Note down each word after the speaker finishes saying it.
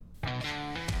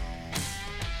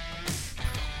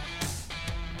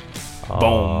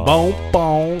Boom, boom,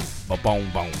 boom, boom,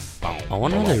 boom, boom. I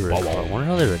wonder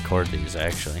how they record these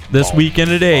actually. This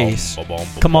weekend at Ace.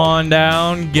 Come on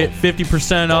down, get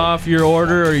 50% off your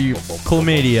order or your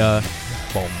chlamydia.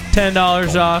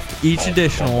 $10 off each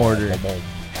additional order.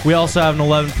 We also have an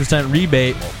 11%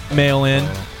 rebate mail in.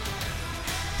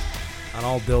 On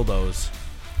all dildos.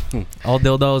 All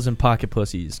dildos and pocket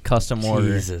pussies. Custom order.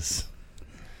 Jesus.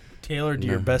 Tailored to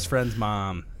your best friend's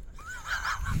mom.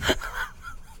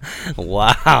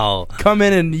 Wow. Come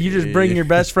in and you just bring your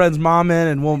best friend's mom in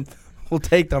and we'll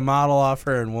take the model off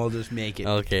her and we'll just make it.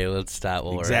 Okay, let's stop.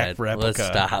 Exact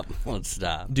replica. Let's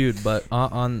stop. Dude, but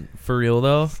on for real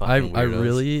though, I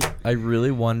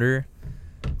really wonder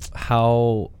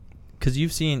how, because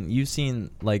you've seen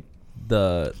like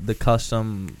the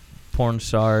custom porn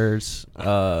stars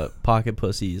pocket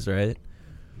pussies, right?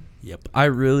 Yep. I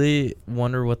really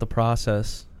wonder what the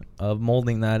process of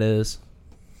molding that is,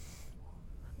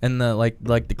 and the like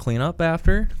the cleanup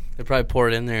after. They probably pour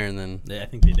it in there and then. Yeah, I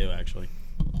think they do actually.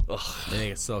 Ugh. They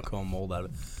make a silicone mold out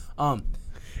of it.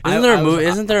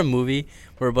 Isn't there a movie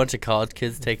where a bunch of college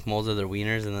kids take molds of their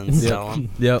wieners and then sell them?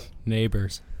 Yep.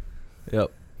 Neighbors.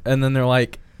 Yep. And then they're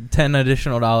like $10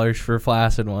 additional for a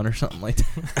flaccid one or something like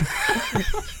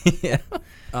that. Yeah.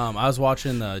 I was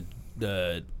watching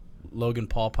the Logan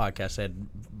Paul podcast. They had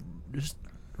just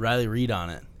Riley Reid on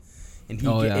it,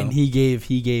 and he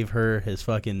gave her his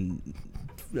fucking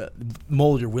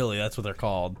mold your willy. That's what they're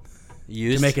called.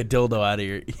 To make a dildo out of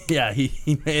your. Yeah,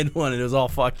 he made one and it was all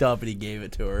fucked up and he gave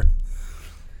it to her.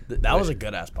 That was a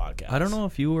good ass podcast. I don't know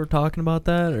if you were talking about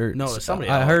that or no. It was somebody.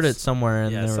 I heard it somewhere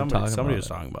and they were somebody was talking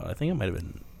talking about it. I think it might have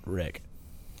been Rick.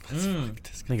 I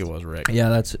think it was Rick.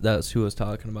 Yeah, that's who was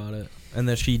talking about it. And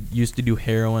then she used to do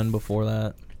heroin before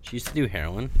that. She used to do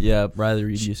heroin. Yeah, Riley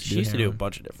Reid used to do. She used to do a heroin.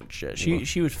 bunch of different shit.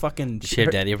 She was fucking. Did she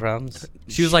have daddy problems?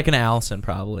 She was like an Allison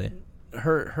probably.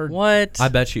 Her what? I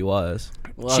bet she was.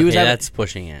 Well, she was having, that's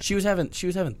pushing it. She was having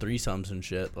threesomes and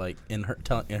shit. Like and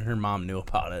her mom knew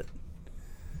about it.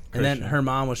 And then her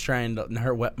mom was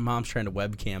mom's trying to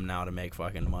webcam now to make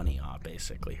fucking money off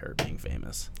basically her being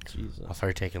famous. Jesus. Off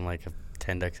her taking like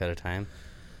 10 decks at a time.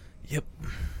 Yep.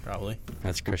 Probably.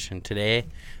 That's Christian. Today,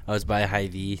 I was by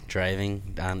Hy-Vee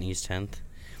driving down East 10th,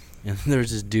 and there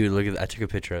was this dude. I took a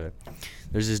picture of it.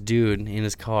 There's this dude in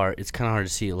his car. It's kind of hard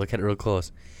to see. Look at it real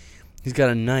close. He's got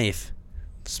a knife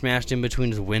smashed in between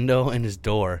his window and his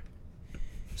door.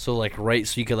 So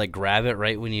so you could like grab it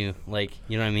right when you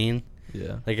you know what I mean?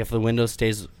 Yeah. Like if the window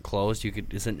stays closed, you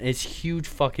could. It's a huge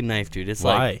fucking knife, dude. It's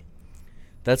Why?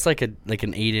 That's like an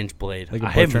 8-inch blade. Like a I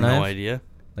have butcher no knife? idea.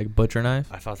 Like a butcher knife?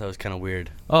 I thought that was kind of weird.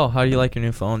 Oh, how do you like your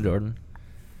new phone, Jordan?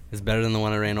 It's better than the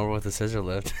one I ran over with a scissor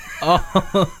lift.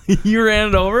 Oh, you ran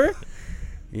it over?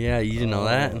 Yeah, you didn't know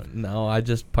that? No,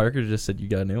 Parker just said you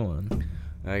got a new one.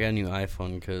 I got a new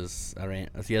iPhone because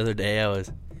the other day I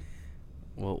was,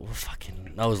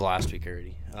 that was last week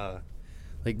already.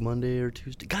 Like Monday or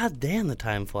Tuesday. God damn, the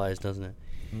time flies, doesn't it?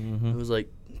 Mm-hmm. It was like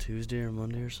Tuesday or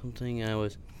Monday or something.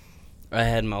 I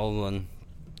had my old one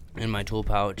in my tool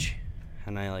pouch,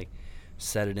 and I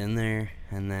set it in there,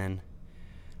 and then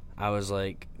I was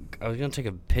gonna take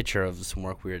a picture of some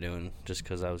work we were doing just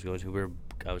because I was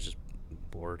just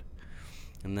bored,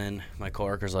 and then my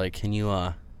coworker's like, can you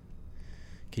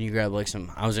grab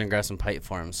I was gonna grab some pipe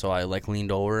for him, so I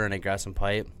leaned over and I grabbed some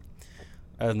pipe,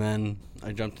 and then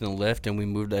I jumped in the lift and we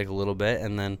moved a little bit,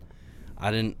 and then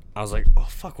I was like, oh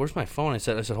fuck, where's my phone? I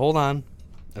said hold on,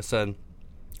 I said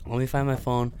let me find my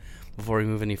phone before we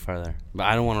move any further, but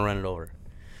I don't want to run it over.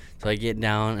 So I get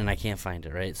down and I can't find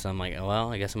it, right? So I'm like,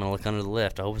 well, I guess I'm gonna look under the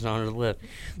lift. I hope it's not under the lift.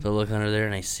 So I look under there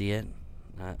and I see it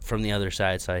from the other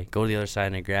side. So I go to the other side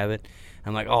and I grab it.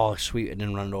 I'm like, oh sweet, I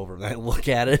didn't run it over. And I look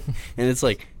at it and it's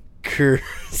like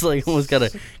it's like almost got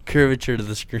a curvature to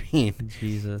the screen.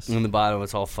 Jesus. And the bottom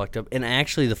it's all fucked up. And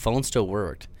actually the phone still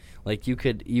worked. Like you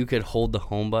could hold the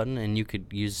home button and you could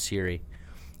use Siri.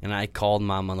 And I called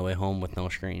Mom on the way home with no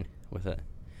screen with it.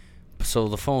 So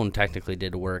the phone technically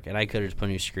did work, and I could have just put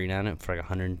a new screen on it for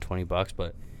 $120,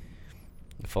 but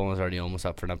the phone was already almost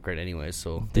up for an upgrade anyways.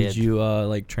 So did you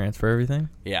transfer everything?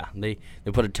 Yeah, they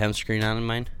put a temp screen on in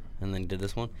mine, and then did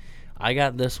this one. I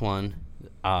got this one.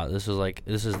 This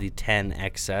is the 10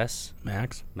 XS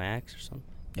Max or something.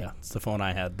 Yeah, it's the phone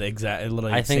I had. The exact,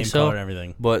 literally I the think same so, color and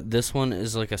everything. But this one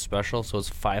is like a special, so it's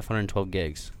 512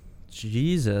 gigs.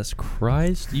 Jesus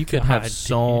Christ! You could have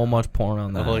so much porn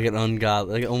on that. Like an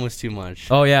ungodly, almost too much.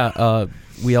 Oh yeah.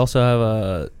 We also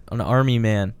have an army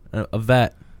man, a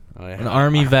vet, Oh, yeah. an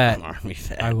army vet. An army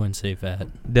vet. I wouldn't say vet.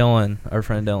 Dylan, our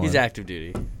friend Dylan. He's active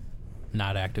duty.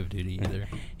 Not active duty either.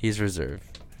 He's reserve.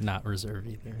 Not reserve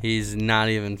either. He's not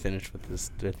even finished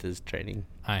with his training.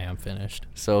 I am finished.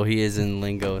 So he is in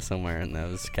lingo somewhere in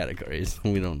those categories.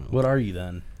 We don't know. What are you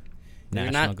then?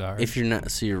 National Guard. If you're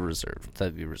not, so you're reserve.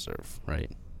 That'd be reserve,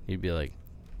 right? You'd be like,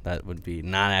 that would be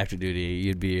not active duty.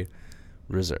 You'd be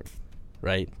reserve,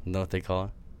 right? Know what they call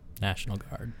it? National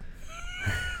Guard.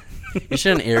 You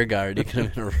should have an air guard. You could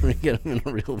have been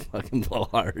a real fucking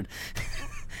blowhard.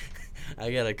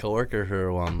 I got a coworker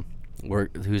who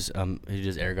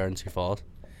does air guard in Sioux Falls,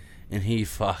 and he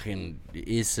fucking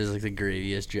is like the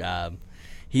greatest job.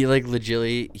 He like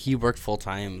legitimately he worked full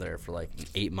time there for like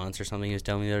 8 months or something. He was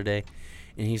telling me the other day,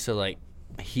 and he said like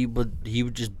he would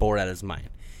just bored out of his mind.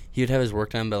 He would have his work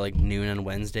done by like noon on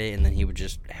Wednesday, and then he would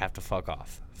just have to fuck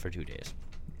off for 2 days.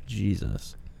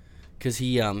 Jesus. Because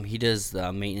he does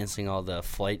maintenancing all the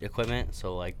flight equipment,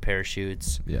 so like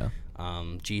parachutes,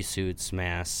 G suits,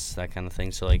 masks, that kind of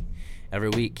thing. So like every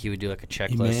week he would do like a checklist.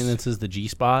 He maintenances the G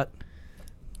spot.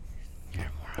 You're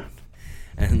a moron.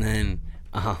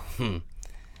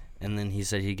 And then he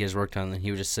said he'd get his work done, and then he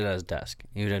would just sit at his desk.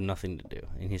 He would have nothing to do,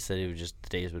 and he said the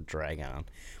days would drag on.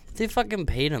 But they fucking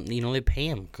paid him. They pay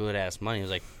him good ass money. It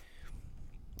was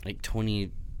like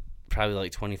 20. Probably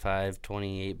like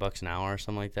 $28 an hour or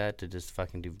something like that to just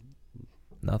fucking do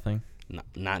nothing.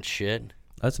 Not shit.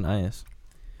 That's nice.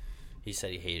 He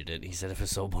said he hated it. He said it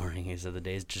was so boring. He said the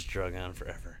days just drug on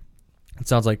forever. It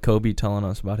sounds like Kobe telling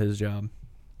us about his job.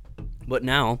 But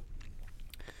now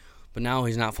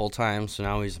he's not full time, so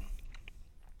now he's.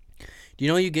 Do you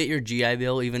know you get your GI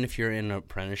Bill even if you're in an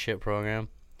apprenticeship program?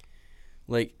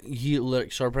 Like our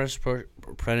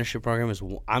apprenticeship program is.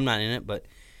 I'm not in it, but.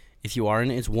 If you are in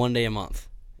it, it's 1 day a month.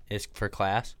 It's for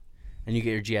class, and you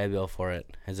get your GI Bill for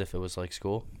it as if it was like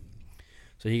school.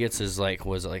 So he gets his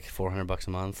 $400 a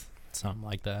month, something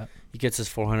like that. He gets his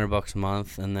 $400 a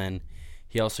month, and then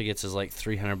he also gets his like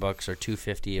 $300 or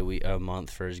 $250 a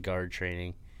month for his guard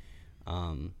training,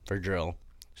 for drill.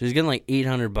 So he's getting like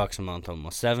 $800 a month,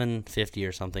 almost $750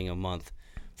 or something a month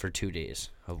for 2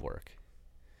 days of work.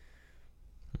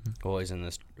 Always in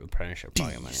this apprenticeship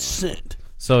program anyway.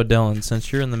 So, Dylan,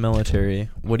 since you're in the military,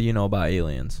 what do you know about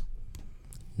aliens?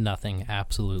 Nothing.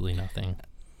 Absolutely nothing.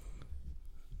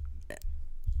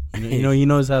 He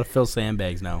knows how to fill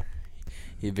sandbags now.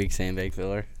 You a big sandbag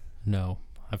filler? No.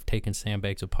 I've taken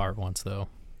sandbags apart once, though.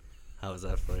 How was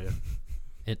that for you?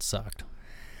 It sucked.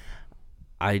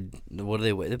 What do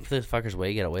they weigh? The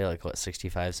fuckers get away like,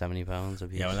 65, 70 pounds?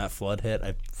 Yeah, when that flood hit,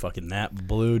 that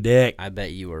blew dick. I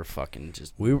bet you were fucking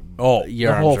just... your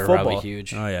arms are probably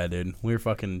huge. Oh, yeah, dude. We were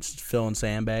fucking filling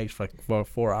sandbags for like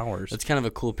 4 hours. That's kind of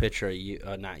a cool picture of you.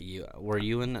 Not you. Were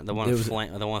you in the one with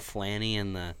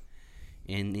Flanny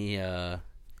in the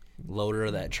loader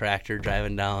of that tractor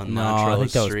driving down Montrose I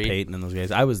think that Street? was Peyton and those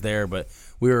guys. I was there, but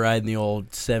we were riding the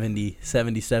old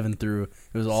 77 through. It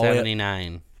was all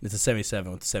 79. It's a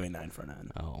 77 with a 79 front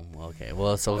end. Oh, okay.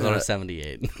 Well, so we'll go to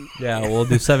 78. Yeah, we'll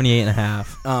do 78 and a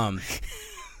half.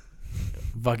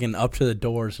 Fucking up to the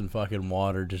doors in fucking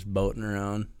water, just boating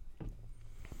around.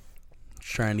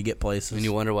 Just trying to get places. And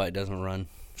you wonder why it doesn't run.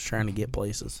 Just trying to get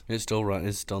places. It's still run.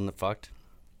 It's still fucked.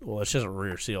 Well, it's just a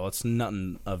rear seal. It's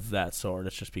nothing of that sort.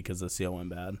 It's just because the seal went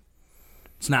bad.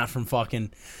 It's not from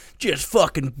fucking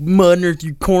mudding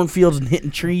through cornfields and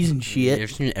hitting trees and shit.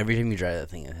 Every time you drive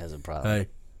that thing, it has a problem. Hey,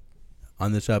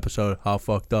 on this episode, how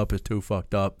fucked up is too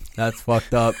fucked up. That's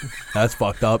fucked up. That's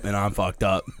fucked up, and I'm fucked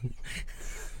up.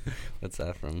 What's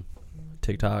that from?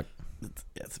 TikTok.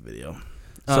 That's a video.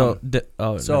 So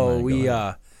we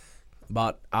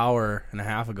about hour and a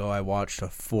half ago, I watched a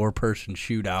 4-person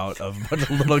shootout of a bunch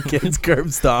of little kids curb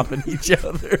stomping each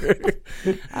other.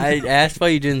 I asked why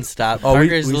you didn't stop.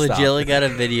 Parker's legitimately got a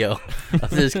video of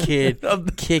this kid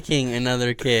kicking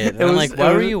another kid. And I'm like,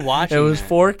 why were you watching? It was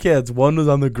 4 kids. One was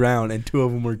on the ground, and 2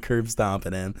 of them were curb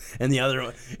stomping him, and the other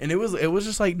one. And it was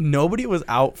just like nobody was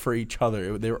out for each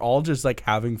other. They were all just like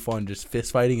having fun, just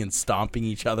fist fighting and stomping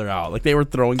each other out. Like they were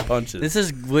throwing punches. This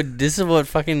is what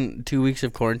fucking 2 weeks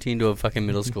of quarantine to a fucking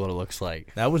middle school looks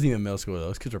like. That wasn't even middle school.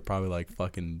 Those kids were probably like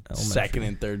fucking second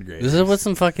and third grade. This is what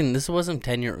some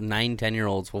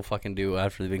 10-year-olds will fucking do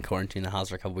after they've been quarantined in the house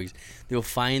for a couple weeks. They will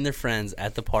find their friends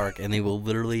at the park and they will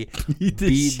literally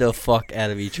beat the fuck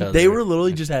out of each other. They were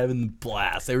literally just having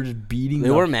blast. They were just beating. They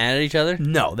weren't mad at each other?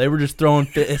 No, they were just throwing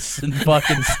fists and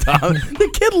fucking stuff. The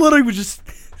kid literally was just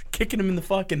kicking him in the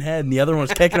fucking head, and the other one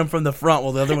was kicking him from the front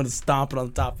while the other one was stomping on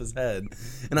the top of his head.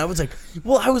 And I was like,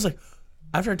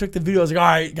 after I took the video, I was like, all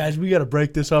right, guys, we got to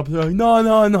break this up. They're like,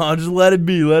 no, just let it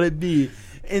be.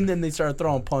 And then they started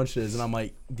throwing punches, and I'm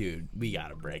like, dude, we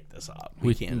gotta break this up.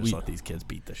 We can't just let these kids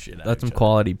beat the shit out of each other. That's some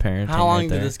quality parenting. How long right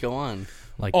there. did this go on?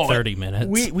 Like 30 minutes.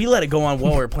 We let it go on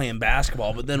while we were playing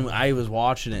basketball, but then I was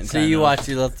watching it. And So you watched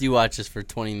this for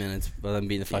 20 minutes, but then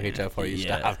beating the fuck each other before you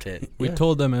stopped it. We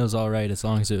told them it was all right as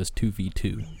long as it was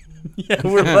 2v2. Yeah,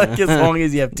 we're like, as long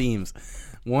as you have teams.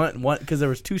 One, because there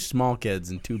was 2 small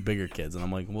kids and 2 bigger kids, and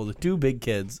I'm like, well, the 2 big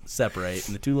kids separate,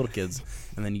 and the 2 little kids,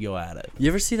 and then you go at it. You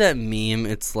ever see that meme?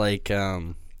 It's like,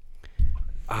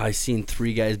 I seen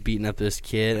 3 guys beating up this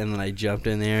kid, and then I jumped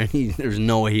in there, and there's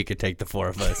no way he could take the 4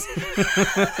 of us.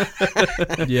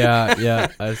 Yeah,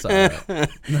 I saw that.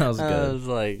 That was good. I was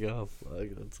like, oh fuck,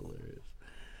 that's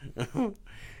hilarious.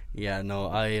 Yeah,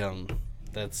 no,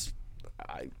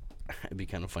 it'd be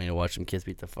kind of funny to watch some kids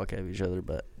beat the fuck out of each other,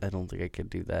 but I don't think I could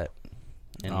do that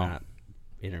and not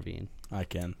intervene. I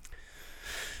can.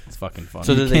 It's fucking fun.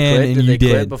 So did they quit? Did they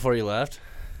quit before you left?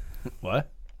 What?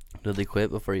 Did they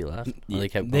quit before you left? Or they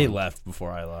kept They going? left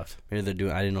before I left. Maybe they're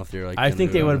doing. I didn't know if they were like. I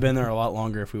think they would have been there a lot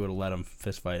longer if we would have let them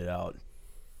fist fight it out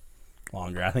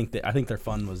longer. I think their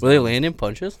fun was. Were they landing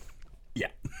punches? Yeah.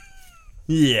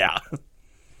 Yeah.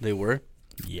 They were.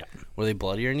 Yeah. Were they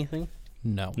bloody or anything?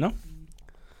 No.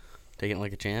 Taking it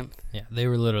like a champ? Yeah, they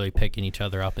were literally picking each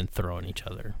other up and throwing each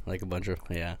other. Like a bunch of...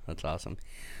 Yeah, that's awesome.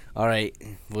 All right.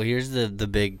 Well, here's the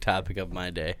big topic of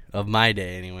my day. Of my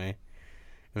day, anyway.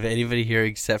 If anybody here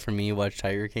except for me watched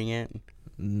Tiger King yet?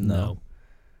 No.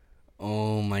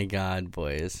 Oh, my God,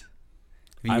 boys.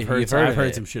 I've heard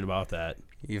some shit about that.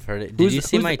 You've heard it? Did you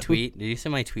see my tweet? Did you see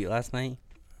my tweet last night?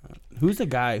 Who's the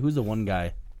guy? Who's the one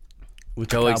guy? With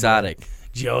Joe Exotic.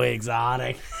 Joe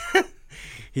Exotic.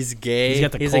 He's gay. He's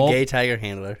got the He's cold. a gay tiger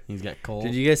handler. He's got cold.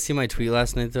 Did you guys see my tweet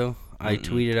last night, though? I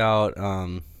tweeted out...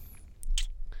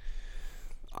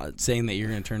 saying that you're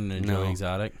going to turn into Joe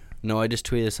Exotic? No, I just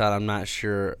tweeted this out. I'm not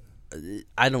sure.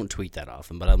 I don't tweet that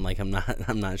often, but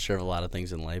I'm not sure of a lot of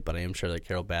things in life, but I am sure that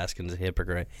Carol Baskin's a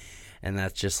hypocrite. And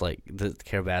that's just like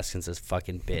Carol Baskin's this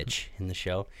fucking bitch in the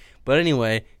show. But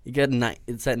anyway,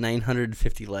 it's at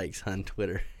 950 likes on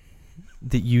Twitter.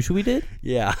 That you did?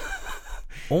 Yeah.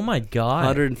 Oh my God.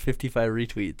 155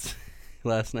 retweets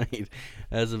last night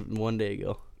as of 1 day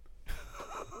ago.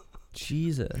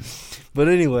 Jesus. But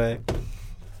anyway,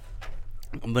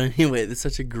 it's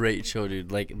such a great show,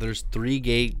 dude. Like, there's 3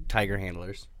 gay tiger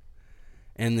handlers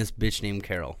and this bitch named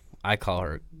Carol. I call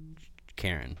her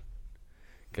Karen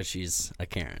because she's a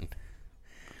Karen.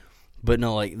 But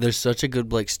no, like, there's such a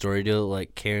good, like, story to it.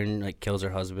 Like, Karen, like, kills her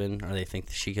husband, or they think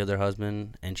she killed her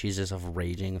husband, and she's just a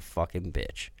raging fucking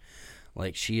bitch.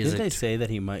 Like, she is. Didn't they say that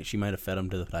she might have fed him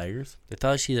to the tigers? They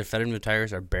thought she either fed him to the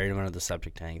tigers or buried him under the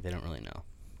septic tank. They don't really know.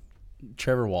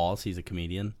 Trevor Wallace, he's a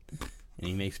comedian, and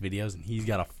he makes videos, and he's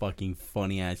got a fucking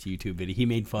funny-ass YouTube video. He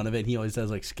made fun of it, and he always does,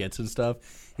 like, skits and stuff.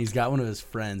 He's got one of his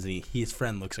friends, and his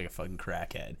friend looks like a fucking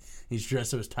crackhead. He's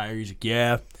dressed up as Tiger. He's like,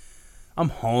 yeah, I'm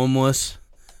homeless,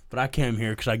 but I came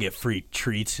here because I get free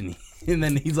treats. And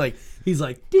then he's like,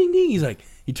 ding, ding. He's like,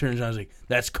 he turns around, he's like,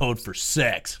 that's code for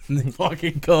sex. And they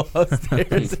fucking go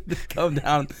upstairs and just come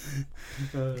down.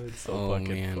 It's so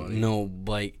fucking funny. No,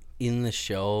 like, in the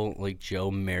show, like,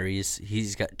 Joe marries,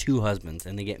 he's got 2 husbands,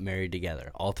 and they get married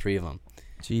together, all 3 of them.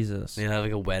 Jesus. They have,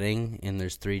 like, a wedding, and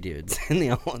there's 3 dudes, and they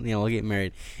all get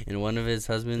married. And one of his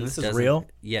husbands... This is real?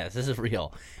 Yes, this is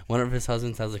real. One of his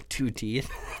husbands has, like, 2 teeth.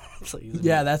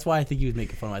 Yeah, that's why I think he was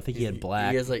making fun of him. I think he had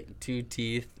black. He has, like, 2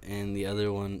 teeth, and the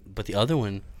other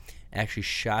one actually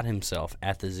shot himself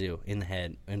at the zoo in the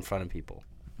head in front of people.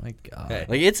 My God. Okay.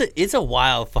 Like, it's a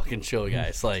wild fucking show,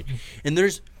 guys. Like, and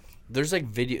there's like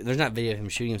video. There's not video of him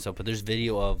shooting himself, but there's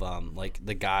video of like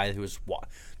the guy who was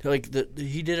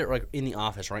he did it like in the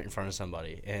office right in front of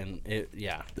somebody, and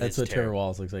that's what Trevor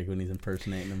Wallace looks like when he's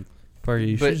impersonating him.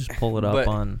 You should just pull it up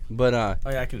on. But oh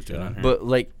yeah, I can just do it on here. But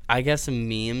like, I got some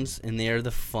memes, and they are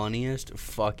the funniest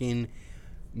fucking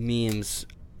memes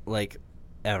like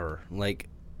ever. Like,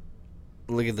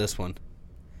 look at this one.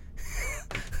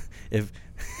 If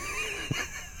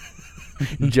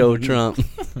Joe Trump.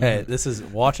 Hey, this is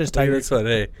watch his Look Tiger. at this one.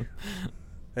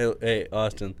 Hey,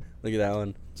 Austin. Look at that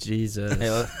one. Jesus. Hey,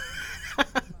 look.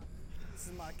 This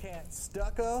is my cat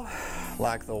Stucco,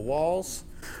 like the walls.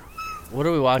 What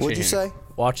are we watching? What'd you here? say?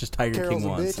 Watch his Tiger Carol's King a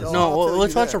once. bitch. Oh, No, I'll tell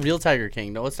let's you watch that. a real Tiger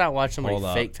King. No, let's not watch somebody Hold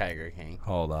up. fake Tiger King.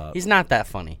 Hold up. He's not that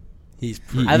funny. I've he's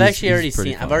pretty I've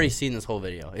funny. already seen this whole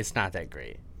video. It's not that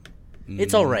great.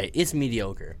 It's all right. It's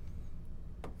mediocre.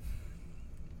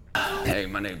 Hey,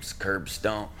 my name's Curb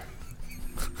Stomp.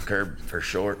 Curb for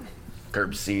short.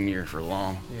 Curb Senior for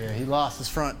long. Yeah, he lost his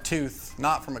front tooth,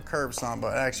 not from a curb stomp,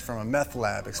 but actually from a meth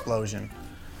lab explosion.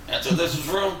 That's what this was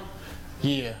from?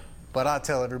 Yeah. But I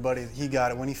tell everybody he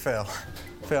got it when he fell.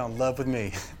 Fell in love with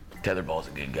me. Tetherball's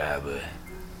a good guy, but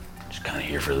just kind of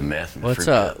here for the meth and What's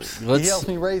fruit up? cups. He helps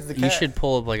me raise the cat. You should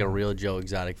pull up like a real Joe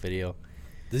Exotic video.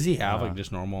 Does he have like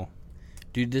just normal?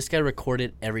 Dude, this guy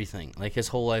recorded everything. Like his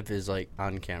whole life is like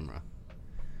on camera.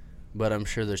 But I'm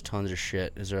sure there's tons of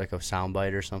shit. Is there like a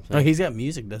soundbite or something? No, he's got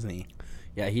music, doesn't he?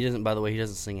 Yeah, he doesn't. By the way, he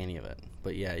doesn't sing any of it.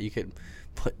 But yeah, you could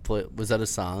play. Was that a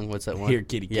song? What's that one? Here,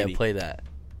 kitty, kitty. Yeah, play that.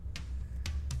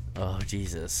 Oh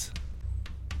Jesus.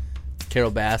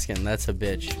 Carol Baskin, that's a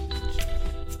bitch.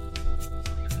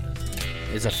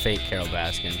 It's a fake Carol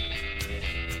Baskin.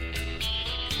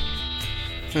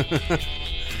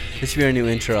 This should be our new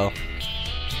intro.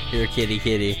 Here, kitty,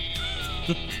 kitty.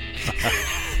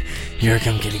 Here,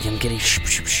 come kitty, come kitty. Shh,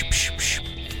 shh, shh, shh, shh.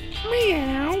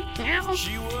 Meow.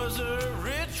 She was a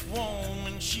rich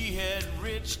woman, she had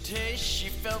rich taste, she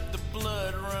felt the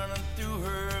blood running through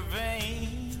her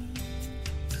veins.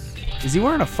 Is he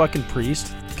wearing a fucking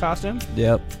priest costume?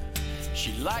 Yep.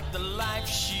 She liked the life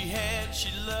she had, she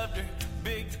loved her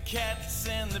big cats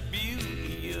and the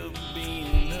beauty of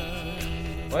being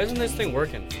loved. Why isn't this thing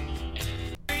working?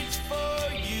 Reach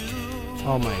for you,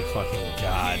 Oh my fucking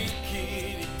god.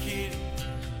 kitty, kitty.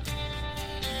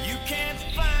 You can't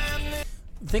find this.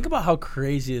 Think about how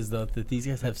crazy it is though that these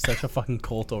guys have such a fucking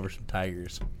cult over some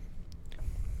tigers.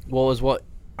 Well,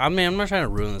 I mean, I'm not trying to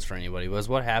ruin this for anybody, but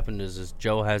what happened is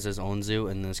Joe has his own zoo,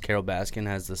 and this Carol Baskin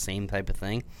has the same type of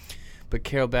thing. But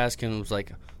Carol Baskin was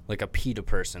like a PETA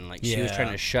person. Like, she was Yeah.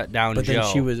 trying to shut down But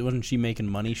Joe. then wasn't she making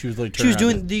money? She was literally She was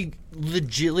turning doing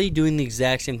legitly doing the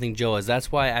exact same thing Joe is.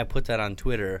 That's why I put that on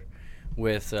Twitter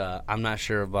with, I'm not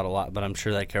sure about a lot, but I'm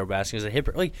sure that Carol Baskin is a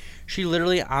hypocrite. Like, she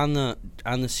literally on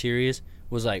the series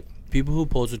was like, people who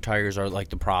pose with tigers are like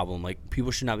the problem. Like,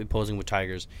 people should not be posing with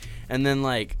tigers. And then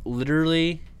like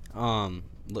literally, literally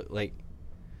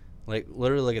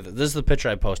look at this. This is the picture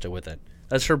I posted with it.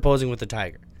 That's her posing with the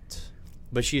tiger.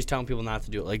 But she's telling people not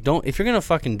to do it. Like, if you're gonna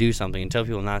fucking do something and tell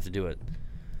people not to do it,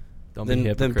 Don't be a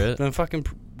hypocrite. then fucking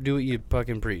do what you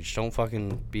fucking preach. Don't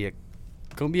fucking be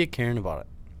a Karen about it.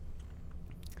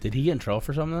 Did he get in trouble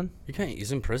for something then? You can't.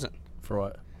 He's in prison For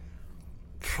what?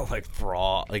 for like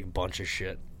fraud, like a bunch of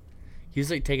shit. He was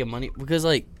like taking money because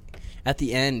like at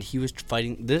the end he was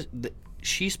fighting this.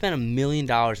 She spent $1 million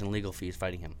in legal fees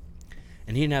fighting him,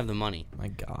 and he didn't have the money. My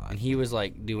God. And he was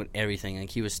like doing everything. Like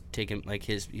he was taking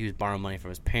he was borrowing money from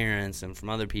his parents and from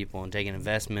other people and taking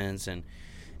investments and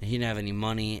he didn't have any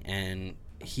money. And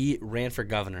he ran for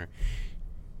governor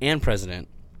and president.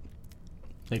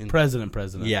 Like president.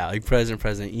 Yeah, like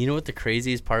president. You know what the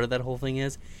craziest part of that whole thing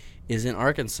is? Is in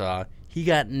Arkansas, he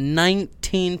got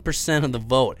 19% of the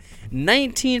vote.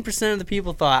 19% of the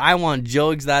people thought, I want Joe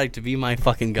Exotic to be my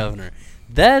fucking governor.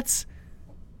 That's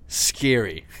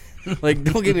scary. Like,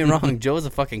 don't get me wrong, Joe's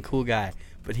a fucking cool guy,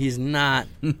 but he's not.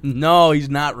 No, he's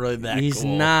not really that He's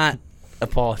cool. not a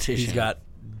politician. He's got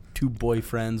 2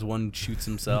 boyfriends. One shoots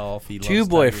himself. He 2 loves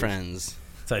boyfriends. tigers.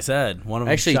 As I said, one of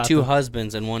them Actually, shot 2 the-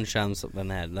 husbands and one shot himself in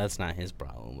the head. That's not his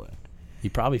problem, but. He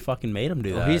probably fucking made him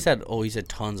do that. He's had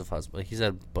tons of husbands. He's had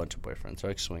a bunch of boyfriends. So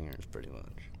like swingers, pretty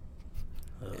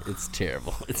much. It's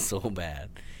terrible. It's so bad.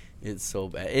 It's so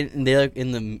bad. And they like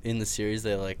in the series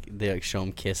they show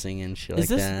him kissing and shit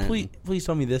Is like this? that. Please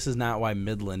tell me this is not why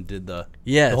Midland did the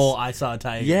Yes. the whole I Saw a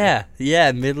Tiger.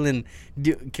 Yeah. Midland.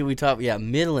 Can we talk? Yeah,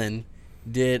 Midland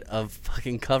did a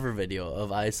fucking cover video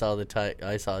of I Saw a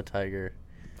Tiger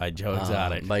by Joe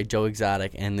Exotic. by Joe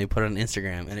Exotic, and they put it on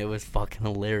Instagram, and it was fucking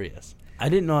hilarious. I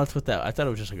didn't know that's what that. I thought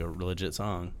it was just like a legit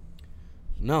song.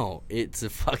 No, it's a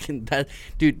fucking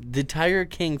dude. The Tiger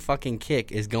King fucking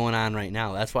kick is going on right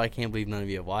now. That's why I can't believe none of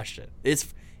you have watched it.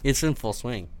 It's in full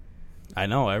swing. I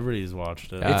know everybody's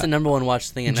watched it. It's the number 1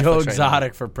 watched thing on Joe Netflix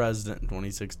Exotic for president in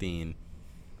 2016.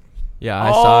 Yeah,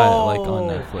 I saw it like on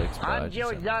Netflix. But I I'm just Joe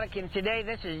haven't- Exotic, and today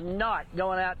this is not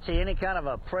going out to any kind of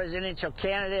a presidential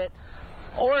candidate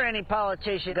or any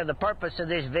politician. The purpose of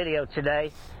this video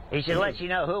today is to let you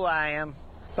know who I am.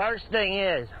 First thing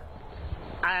is,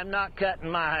 I am not cutting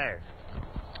my hair.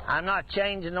 I'm not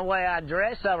changing the way I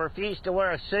dress. I refuse to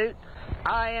wear a suit.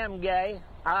 I am gay.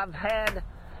 I've had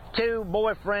 2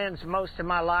 boyfriends most of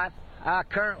my life. I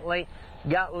currently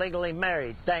got legally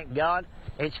married, thank God.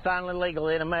 It's finally legal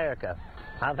in America.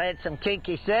 I've had some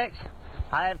kinky sex.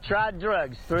 I have tried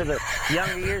drugs through the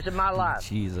younger years of my life.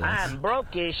 Jesus. I'm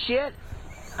broke as shit.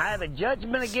 I have a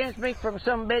judgment against me from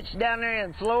some bitch down there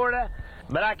in Florida.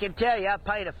 But I can tell you, I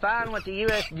paid a fine with the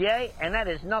USDA, and that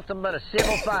is nothing but a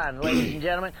civil fine, ladies and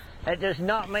gentlemen. That does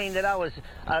not mean that I was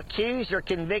accused or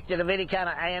convicted of any kind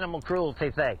of animal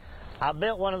cruelty thing. I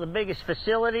built one of the biggest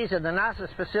facilities and the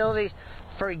nicest facilities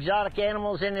for exotic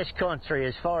animals in this country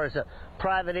as far as a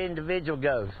private individual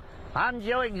goes. I'm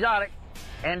Joe Exotic,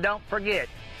 and don't forget,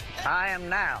 I am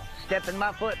now stepping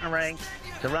my foot in the ring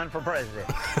to run for president.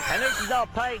 And this is all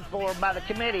paid for by the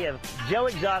committee of Joe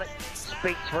Exotic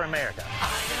Speaks for America.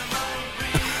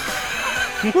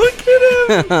 Look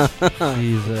at him!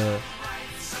 Jesus.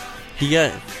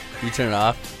 You turn it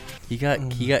off. He got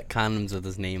condoms with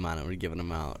his name on it. We're giving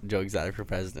them out. Joe Exotic for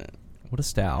president. What a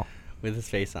style. With his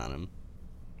face on him.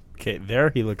 Okay, there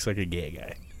he looks like a gay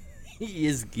guy.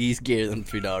 He's gayer than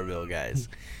 $3 bill guys.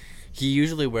 He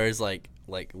usually wears like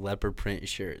leopard print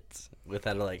shirts with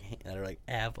that are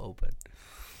half open.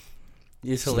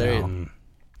 He's hilarious.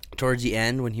 Towards the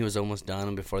end, when he was almost done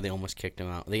and before they almost kicked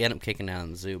him out, they ended up kicking him out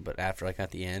in the zoo. But after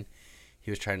at the end,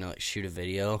 he was trying to shoot a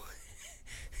video,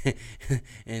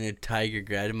 and a tiger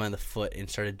grabbed him by the foot and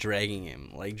started dragging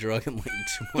him, drug him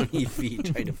 20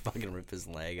 feet, tried to fucking rip his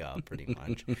leg off, pretty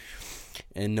much.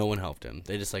 And no one helped him.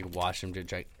 They just watched him get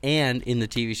dragged. And in the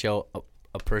TV show,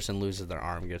 a person loses their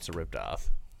arm, gets it ripped off.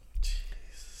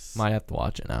 Jesus. Might have to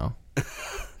watch it now.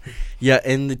 Yeah,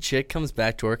 and the chick comes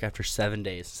back to work after 7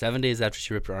 days. 7 days after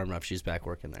she ripped her arm off, she's back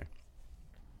working there.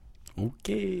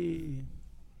 Okay.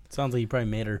 Sounds like you probably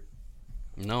made her.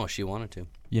 No, she wanted to.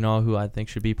 You know who I think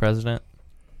should be president?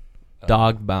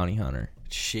 Dog Bounty Hunter.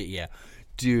 Shit, yeah.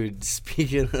 Dude,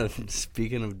 speaking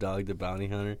of Dog the Bounty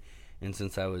Hunter, and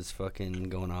since I was fucking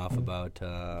going off about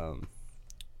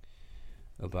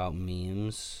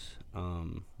memes,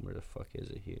 where the fuck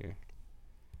is it here?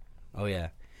 Oh, yeah.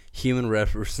 Human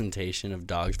representation of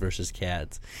dogs versus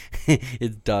cats.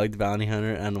 It's Dog the Bounty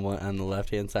Hunter on the left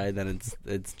hand side, then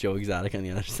it's Joe Exotic on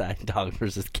the other side. Dog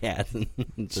versus cats.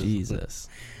 Jesus.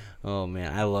 Oh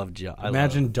man, I love Joe.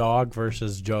 Imagine dog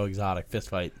versus Joe Exotic fist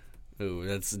fight. Ooh,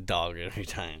 that's dog every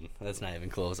time. That's not even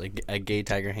close. A gay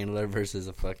tiger handler versus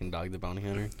a fucking Dog the Bounty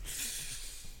Hunter.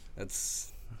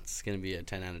 That's gonna be a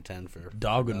 10 out of 10 for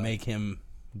dog. Would make him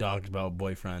Dog's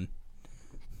boyfriend.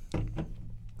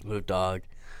 With Dog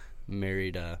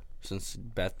married since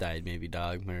Beth died, maybe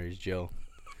Dog marries Joe.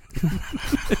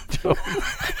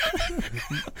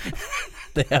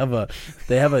 They have a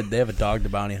Dog the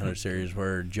Bounty Hunter series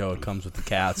where Joe comes with the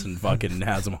cats and fucking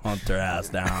has them hunt their ass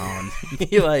down.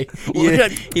 he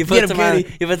puts them on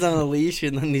a leash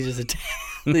and then he just teach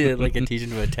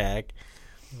him to attack.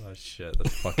 Oh shit!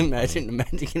 That's fucking imagine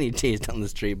getting chased down the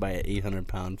street by an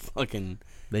 800-pound fucking.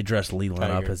 They dress Leland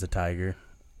up as a tiger.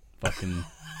 Fucking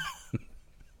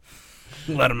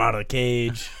let him out of the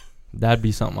cage. That'd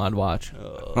be something I'd watch.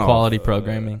 Quality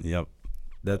programming. Yep.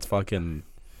 That's fucking.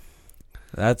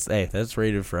 That's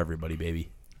rated for everybody, baby.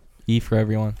 E for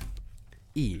everyone.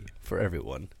 E for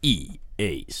everyone.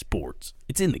 EA Sports.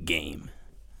 It's in the game.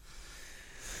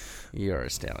 You're a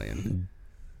stallion.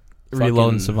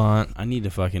 Reloading Savant. I need to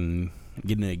fucking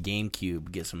get in a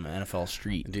GameCube, get some NFL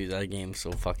Street. Dude, that game's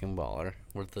so fucking baller.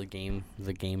 With the game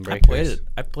breakers.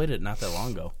 I played it not that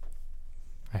long ago.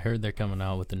 I heard they're coming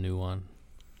out with a new one.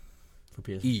 For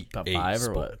PS5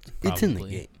 or what? It's in the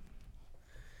game.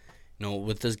 No,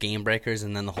 with those game breakers,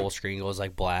 and then the whole screen goes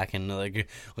black, and the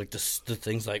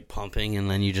thing's pumping, and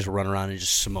then you just run around and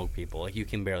just smoke people. You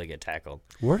can barely get tackled.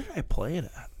 Where did I play it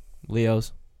at?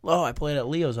 Leo's. Oh, I played at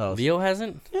Leo's house. Leo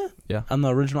hasn't? Yeah. On the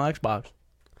original Xbox.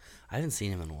 I haven't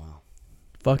seen him in a while.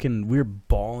 Fucking, we were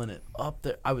balling it up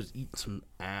there. I was eating some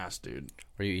ass, dude.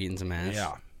 Were you eating some ass?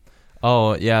 Yeah.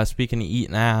 Oh, yeah, speaking of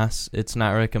eating ass, it's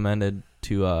not recommended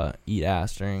to eat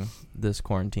ass during this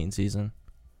quarantine season.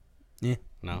 Yeah.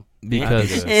 No?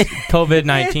 Because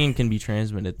COVID-19 can be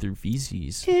transmitted through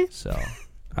feces. So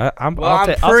I'll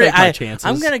take my chances.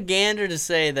 I'm going to gander to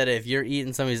say that if you're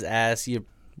eating somebody's ass, you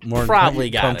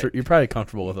probably got it. You're probably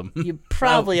comfortable with them. You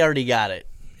probably already got it.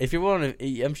 If you're willing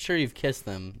to, I'm sure you've kissed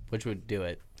them, which would do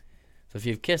it. So if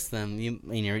you've kissed them,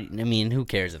 who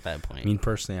cares at that point? I mean,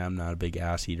 personally, I'm not a big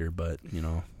ass eater, but,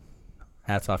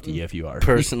 hats off to you if you are.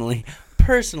 Personally,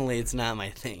 it's not my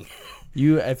thing.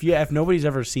 If nobody's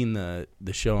ever seen the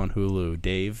show on Hulu,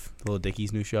 Dave, Little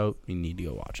Dickie's new show, you need to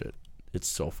go watch it. It's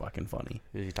so fucking funny.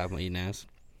 Is he talking about eating ass?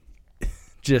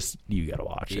 Just, you gotta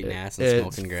watch it. Eating ass and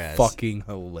smoking grass. Fucking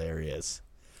hilarious.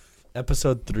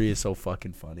 Episode 3 is so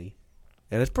fucking funny.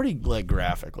 And it's pretty,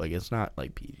 graphic. It's not,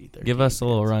 PG-13. Give us a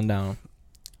little rundown.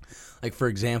 For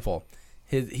example,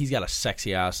 he's got a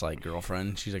sexy-ass,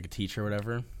 girlfriend. She's, a teacher or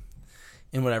whatever.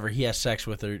 And whatever, he has sex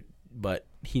with her, but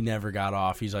he never got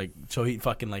off. He's so he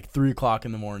fucking 3 o'clock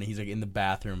in the morning. He's in the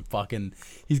bathroom. Fucking,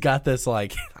 he's got this I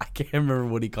can't remember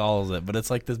what he calls it, but it's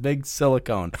this big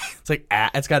silicone. It's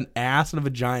it's got an ass and a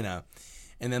vagina,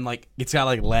 and then like it's got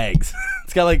like legs.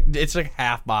 It's like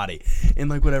half body, and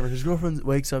like whatever. His girlfriend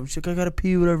wakes up. She's like, I gotta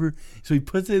pee, whatever. So he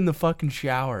puts it in the fucking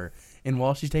shower, and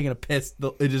while she's taking a piss,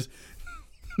 it just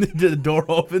the door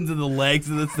opens and the legs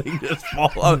of this thing just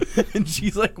fall out, and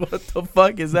she's like, what the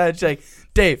fuck is that? She's like,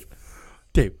 Dave,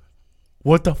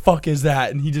 what the fuck is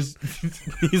that? And he's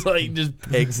like, just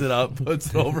picks it up, puts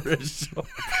it over his shoulder.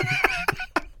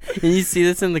 Can you see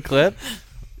this in the clip?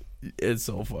 It's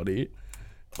so funny.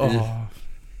 Oh,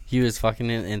 he was fucking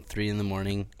in 3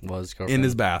 a.m. while his girlfriend in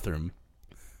his bathroom.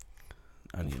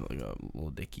 I need like a little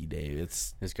dicky Dave.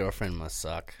 His girlfriend must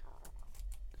suck.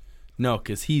 No,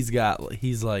 because he's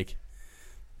like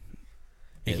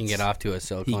he can get off to a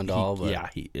silicone doll, but yeah,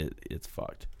 it's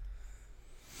fucked.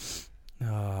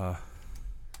 I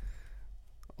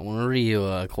wonder you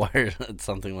acquired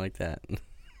something like that.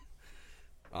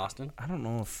 Austin? I don't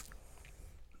know if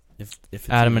it's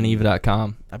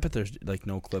AdamandEve.com. I bet there's like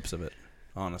no clips of it.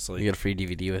 Honestly, You get a free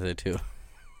DVD with it too.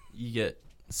 You get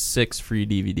 6 free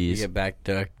DVDs. You get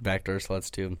backdoor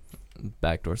sluts too.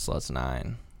 Backdoor Sluts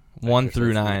 9. 1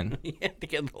 through 9. You have to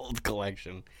get the whole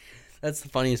collection. That's the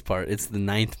funniest part. It's the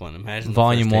 9th one. Imagine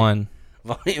Volume 1.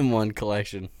 Volume 1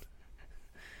 collection.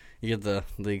 You get the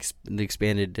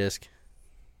expanded disc.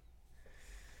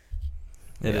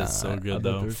 It is so good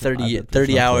though.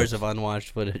 30 hours of unwatched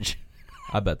footage.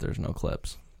 I bet there's no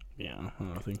clips. Yeah, I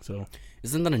don't think so.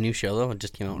 Isn't that a new show though? It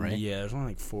just came out, right? Yeah, there's only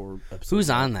like 4 episodes. Who's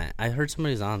on that? I heard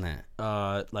somebody's on that.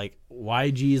 Like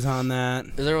YG's on that.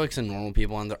 Is there like some normal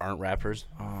people on that aren't rappers?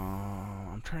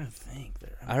 I'm trying to think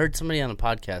there. I heard somebody on a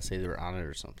podcast say they were on it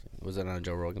or something. Was it on a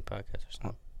Joe Rogan podcast or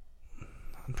something?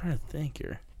 I'm trying to think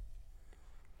here.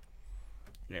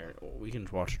 There, we can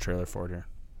watch a trailer for it here.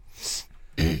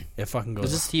 It fucking goes.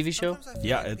 Is this a TV show?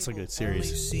 Yeah, it's like a series.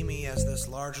 Only see me as this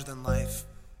larger than life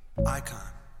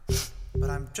icon, but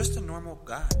I'm just a normal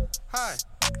guy. Hi,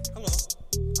 hello,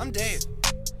 I'm Dave.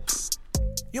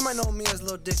 You might know me as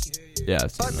Lil Dicky. Yeah,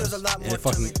 I've seen But there's a this. lot more Yeah,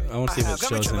 fucking. to me. I want to see if it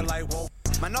shows him.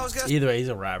 My nose gets Either way, he's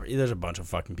a rapper. There's a bunch of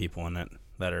fucking people in it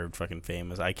that are fucking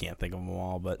famous. I can't think of them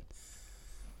all, but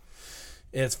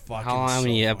it's fucking. How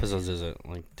many so episodes is it?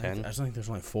 Like 10? I just think there's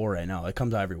only 4 right now. It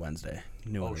comes out every Wednesday.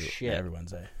 New one shit. every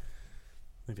Wednesday. I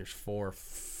think there's 4.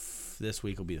 This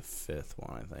week will be the 5th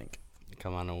one, I think.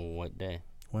 Come on what day?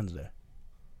 Wednesday.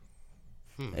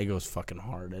 It goes fucking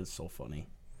hard. It's so funny.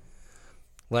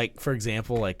 Like, for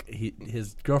example, like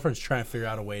his girlfriend's trying to figure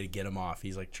out a way to get him off.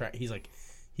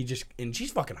 And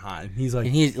she's fucking hot. And he's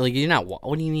like, you're not.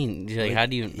 What do you mean? Like, how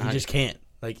do you? He just can't.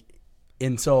 Like,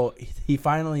 and so he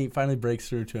finally breaks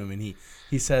through to him, and he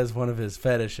says one of his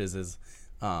fetishes is,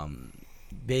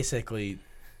 basically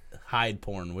hide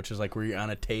porn, which is like where you're on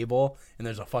a table and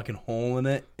there's a fucking hole in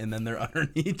it, and then they're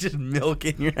underneath just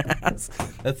milking your ass.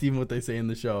 That's even what they say in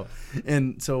the show.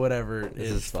 And so whatever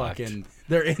is fucking,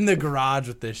 they're in the garage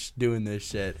with this doing this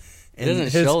shit. And it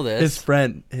doesn't show this.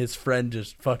 His friend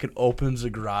just fucking opens the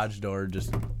garage door. They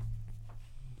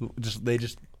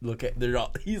just look at.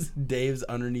 Dave's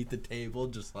underneath the table,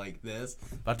 just like this,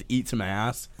 about to eat some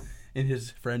ass, and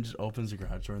his friend just opens the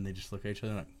garage door, and they just look at each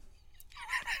other like.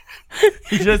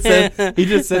 He just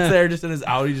sits there, just in his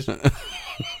Audi, he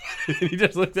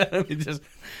just looks at him. He just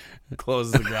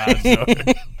closes the garage door.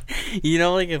 You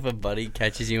know, like if a buddy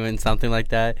catches you in something like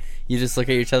that, you just look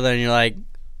at each other and you're like,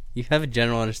 you have a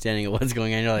general understanding of what's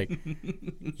going on. You're like,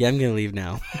 yeah, I'm gonna leave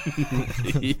now.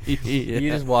 You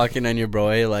just walk in on your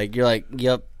bro, like you're like,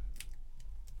 yep,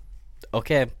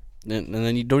 okay, and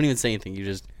then you don't even say anything. You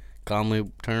just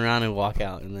calmly turn around and walk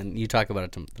out, and then you talk about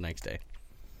it the next day.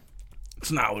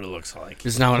 It's not what it looks like.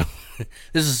 This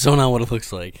is so not what it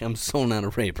looks like. I'm so not a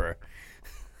raper.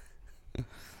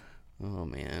 Oh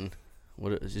man,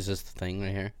 what is this the thing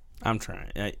right here? I'm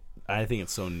trying. I think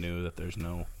it's so new that there's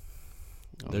no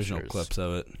clips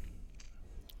of it.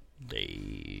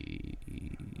 You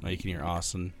can hear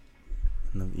Austin.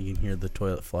 And then you can hear the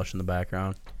toilet flush in the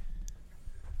background.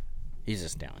 He's a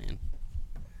stallion.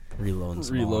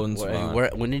 Reloading.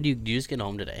 When did you just get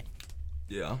home today?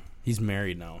 Yeah. He's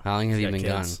married now. How long have you been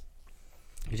gone?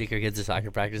 You take your kids to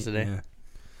soccer practice today?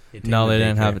 Yeah. No, they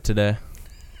didn't have it today.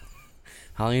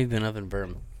 How long have you been up in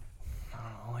Burma? I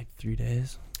don't know, like 3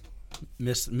 days.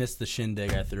 Missed the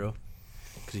shindig I threw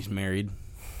because he's married.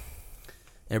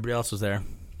 Everybody else was there.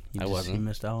 I wasn't. You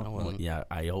missed out. I wasn't. Well, yeah,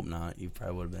 I hope not. You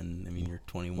probably would have been. I mean, you're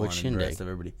 21. What and shindig? the rest of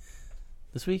everybody.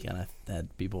 This weekend, I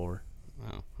had people over.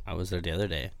 Oh, I was there the other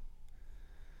day.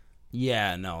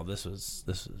 Yeah, no, this was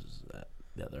at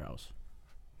the other house.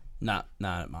 Not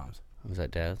at Mom's. Was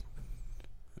that Dad's?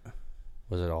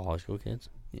 Was it all high school kids?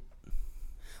 Yeah.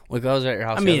 Like I was at your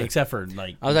house. I mean, except for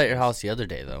like I was at your house the other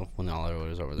day though, when all everyone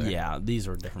was over there. Yeah, these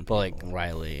were different but people. like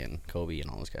Riley and Kobe and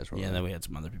all those guys were over and there. then we had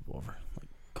some other people over, like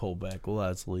Colbeck,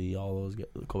 Leslie, all those guys.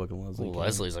 Colbeck and Leslie. Well,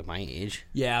 Leslie's like my age.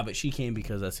 Yeah, but she came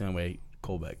because that's the only way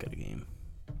Colbeck got a game.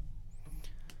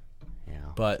 Yeah.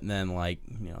 But then, like,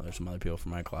 there's some other people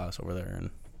from my class over there, and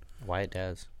Wyatt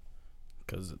Daz.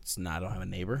 Because I don't have a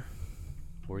neighbor.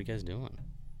 What are you guys doing?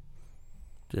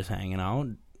 Just hanging out,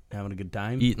 having a good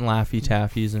time. Eating Laffy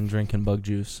Taffies and drinking bug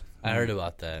juice. I heard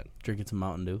about that. Drinking some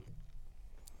Mountain Dew.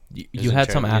 You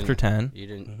had some after 10? You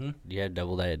didn't. You had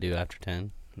double Diet Dew after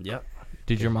 10? Yep.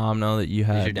 Did your mom know that you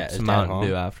had some Mountain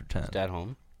Dew after 10? Is Dad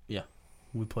home? Yeah.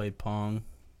 We played Pong,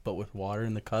 but with water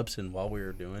in the cups, and while we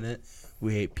were doing it,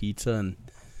 we ate pizza. And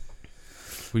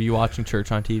were you watching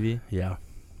church on TV? Yeah.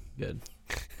 Good.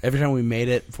 Every time we made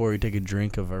it, before we take a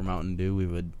drink of our Mountain Dew, we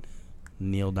would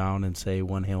kneel down and say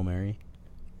one Hail Mary.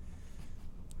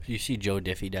 You see Joe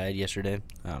Diffie died yesterday?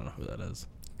 I don't know who that is.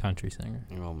 Country singer.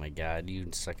 Oh, my God. You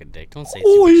suck a dick. Don't say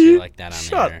stupid shit like that on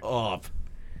shut air. Shut up.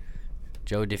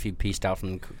 Joe Diffie peaced out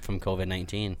from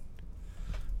COVID-19.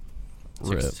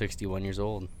 61 years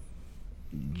old.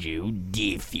 Joe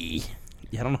Diffie.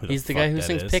 Yeah, I don't know who He's the guy who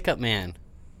sings Pickup Man.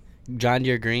 John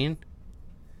Deere Green.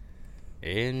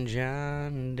 In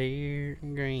John Deere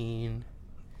Green.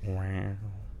 Wow.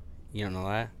 You don't know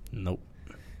that? Nope.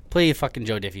 Play a fucking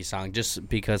Joe Diffie song just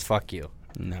because fuck you.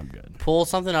 No, I'm good. Pull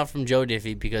something up from Joe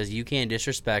Diffie because you can't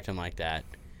disrespect him like that.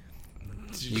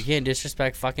 You can't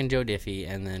disrespect fucking Joe Diffie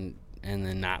and then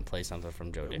not play something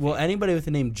from Joe Diffie. Well, anybody with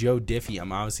the name Joe Diffie,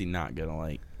 I'm obviously not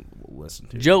gonna listen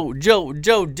to. Joe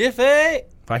Diffie.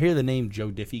 If I hear the name Joe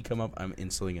Diffie come up, I'm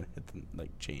instantly gonna hit the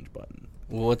change button.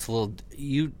 Well,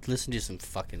 you listen to some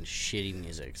fucking shitty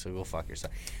music, so go fuck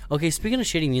yourself. Okay, speaking of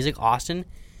shitty music, Austin,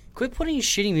 quit putting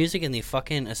shitty music in the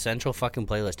fucking essential fucking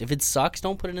playlist. If it sucks,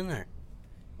 don't put it in there.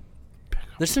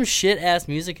 There's some shit ass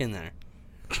music in there.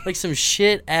 Like some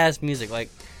shit ass music. Like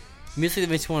music that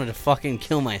makes me want to fucking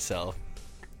kill myself.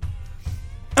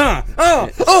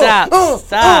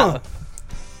 Stop.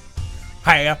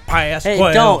 Hey,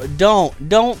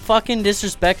 don't fucking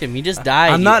disrespect him. He just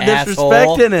died. I'm not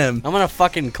disrespecting him. I'm gonna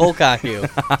fucking cold cock you.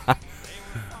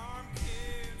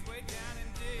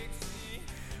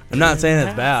 I'm not saying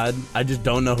it's bad. I just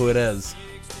don't know who it is.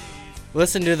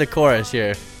 Listen to the chorus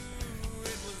here.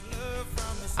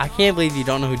 I can't believe you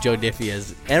don't know who Joe Diffie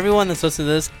is. Everyone that's listening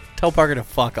to this, tell Parker to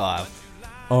fuck off.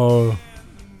 Oh.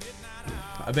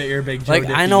 I bet you're a big Joe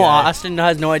Diffie I know guy. Austin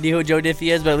has no idea who Joe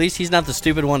Diffie is, but at least he's not the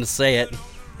stupid one to say it.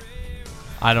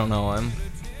 I don't know him.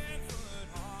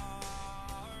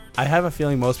 I have a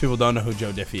feeling most people don't know who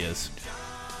Joe Diffie is.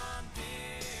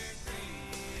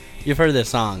 You've heard this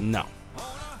song? No.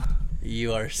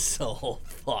 You are so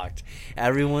fucked.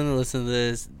 Everyone that listens to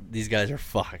this, these guys are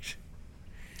fucked.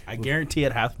 I guarantee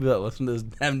it, half the people that listen to this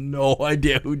have no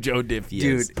idea who Joe Diffie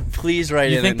is. Dude, please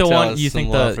write you in think and the tell one us you some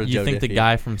think love for the you Joe think Diffie. the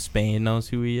guy from Spain knows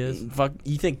who he is? Fuck,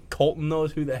 you think Colton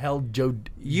knows who the hell Joe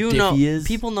You Diffie know, is?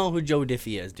 people know who Joe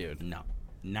Diffie is, dude. No,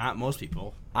 not most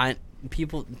people.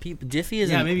 People Diffie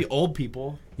is Yeah, maybe old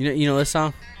people. You know this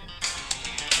song?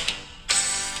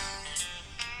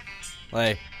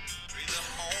 Like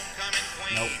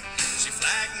Nope.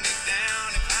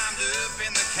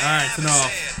 Alright, so no.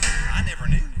 I never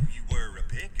knew you were a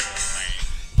pickup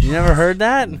man. You never heard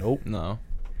that? Nope. No.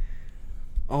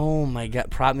 Oh my God!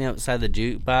 Prop me up beside the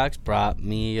jukebox. Prop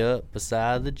me up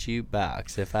beside the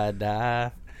jukebox. If I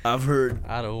die, I've heard.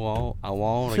 I want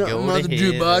to Something go about to the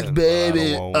heaven. jukebox,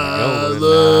 baby. I I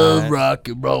love rock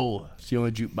and roll. It's the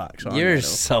only jukebox song I You're know.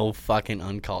 so fucking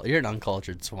uncultured. You're an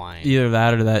uncultured swine. Either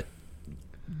that or that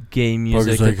gay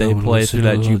music like, that they "Oh, play listen through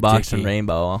that to jukebox Dickie." and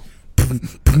Rainbow.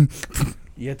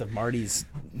 You get the Marty's.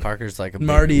 Parker's like a big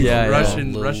Marty's Yeah,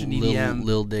 Russian Lil- Russian Lil- EDM.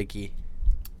 Lil Dicky.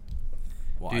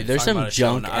 Well, I Dude, was there's talking some about a show,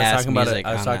 junk and I was ass talking about music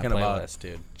I was on talking that about playlist,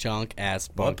 dude. Junk ass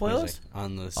What bunk music playlist?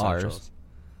 on the Ours. Centrals.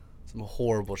 Some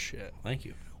horrible shit. Thank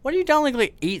you. What are you downloading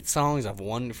like 8 songs of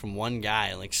from one guy,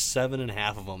 and like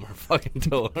 7.5 of them are fucking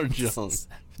total junk.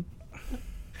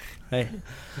 Hey,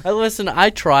 I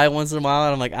try once in a while,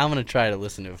 and I'm like, I'm gonna try to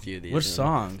listen to a few of these. which And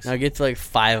songs? I get to like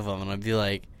 5 of them, and I'd be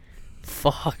like,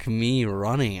 fuck me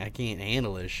running. I can't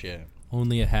handle this shit.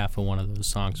 Only a half of one of those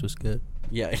songs was good.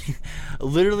 Yeah,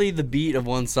 literally the beat of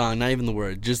one song, not even the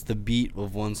word, just the beat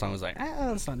of one song was like,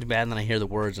 that's not too bad. And then I hear the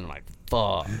words, and I'm like,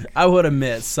 fuck. I would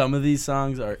admit some of these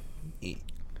songs are.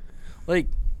 Like,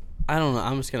 I don't know.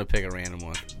 I'm just gonna pick a random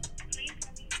one.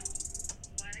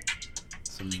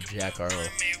 Some Jack Harlow.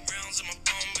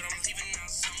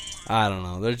 I don't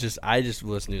know. They're just I just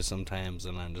listen to it sometimes,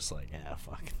 and I'm just like, yeah,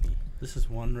 fuck me. This is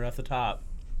one right off the top.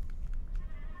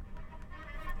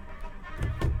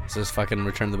 Is this fucking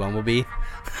Return of the Bumblebee?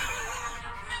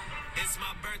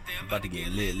 About to get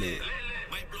lit.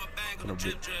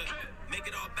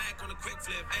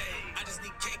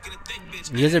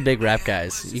 You guys are big rap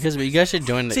guys. You guys should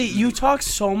join. See, you talk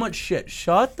so much shit.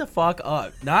 Shut the fuck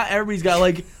up. Not everybody's got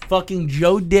like fucking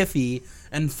Joe Diffie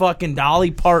and fucking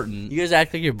Dolly Parton. You guys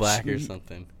act like you're black or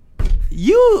something.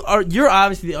 You're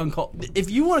obviously the uncultured. If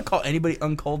you want to call anybody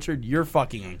uncultured, you're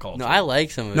fucking uncultured. No, I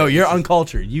like some of it. No, you're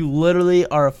uncultured. You literally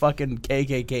are a fucking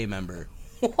KKK member.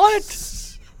 What?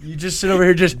 You just sit over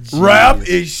here rap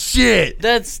is shit.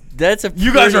 That's a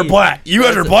You guys are black. You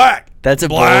guys are black. That's a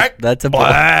black. That's a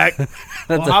black.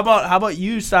 Well, how about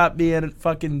you stop being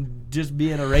fucking just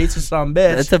being a racist son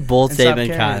bitch? That's a bold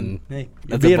statement, Cotton. Hey,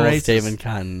 that's a bold racist. statement,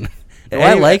 Cotton. Anyway,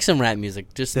 I like some rap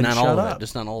music, just then not shut all up. of it.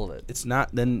 Just not all of it. It's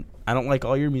not. Then I don't like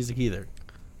all your music either.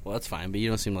 Well, that's fine, but you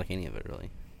don't seem like any of it really.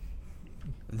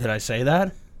 Did I say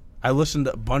that? I listened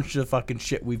to a bunch of fucking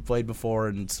shit we've played before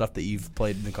and stuff that you've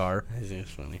played in the car. I think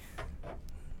it's funny.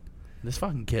 This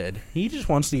fucking kid, he just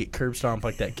wants to get curb stomped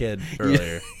like that kid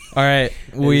earlier. All right,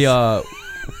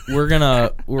 we're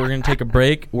gonna take a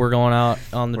break. We're going out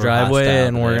on the driveway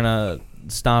and we're gonna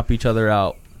stomp each other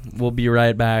out. We'll be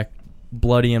right back,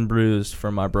 bloody and bruised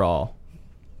from my brawl.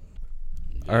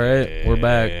 All right, we're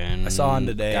back. I saw him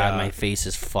today. God, my face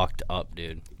is fucked up,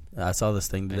 dude. I saw this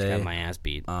thing I today. just got my ass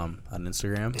beat. On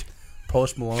Instagram.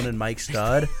 Post Malone and Mike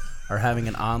Stud are having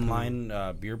an online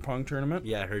beer pong tournament.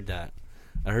 Yeah, I heard that.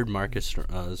 I heard Marcus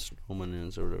Stroman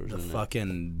is or whatever. The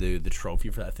fucking dude, the trophy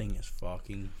for that thing is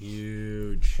fucking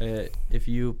huge. If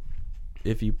you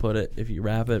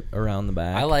wrap it around the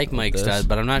back. I like Mike Stud,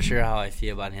 but I'm not sure how I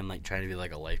feel about him like trying to be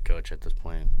like a life coach at this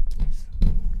point.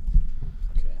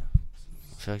 Okay.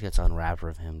 I feel like that's unwrapper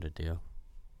of him to do.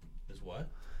 Is what?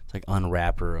 It's like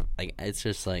unwrapper of like it's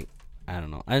just like I don't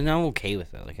know. I'm okay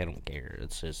with it. Like I don't care.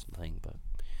 It's just a thing, but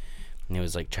and he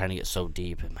was like trying to get so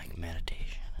deep in like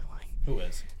meditation. Who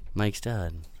is? Mike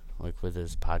Stud, like with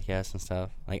his podcast and stuff.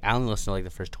 Like I only listened to like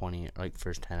the first 20, like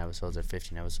first 10 episodes or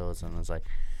 15 episodes, and it's like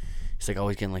he's like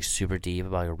always getting like super deep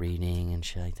about like, reading and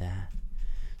shit like that.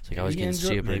 It's like always getting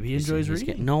super. Maybe he enjoys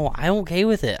reading. No, I'm okay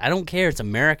with it. I don't care. It's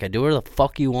America. Do whatever the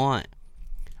fuck you want.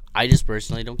 I just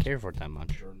personally don't care for it that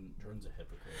much. Jordan's a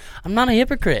hypocrite. I'm not a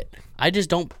hypocrite. I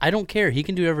don't care. He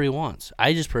can do whatever he wants.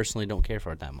 I just personally don't care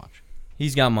for it that much.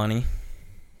 He's got money.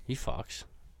 He fucks.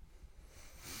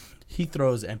 He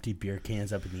throws empty beer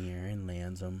cans up in the air and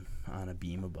lands them on a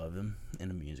beam above him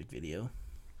in a music video.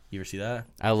 You ever see that?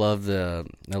 I love the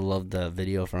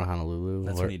video from Honolulu.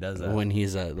 That's when he does that. When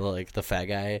he's like the fat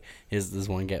guy. This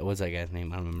one guy. What's that guy's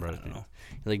name? I don't remember. I don't know.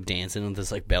 He's like dancing with his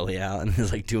like belly out and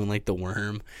he's like doing like the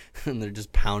worm, and they're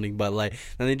just pounding Bud Light.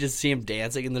 And they just see him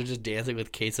dancing, and they're just dancing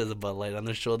with cases of Bud Light on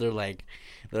their shoulder, like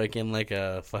they're like in like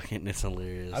a fucking. It's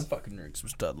hilarious. I fucking drink some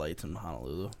Stud Lights in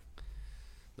Honolulu.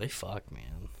 They fuck,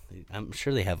 man. I'm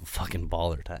sure they have a fucking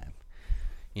baller time.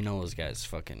 You know those guys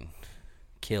fucking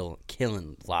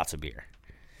killing lots of beer.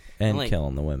 And like,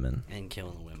 killing the women. And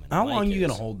killing the women. How long are you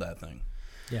going to hold that thing?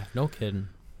 Yeah, no kidding.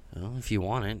 Well, if you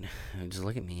want it, just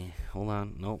look at me. Hold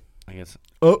on. Nope. I guess.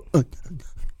 Oh,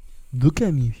 look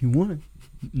at me if you want.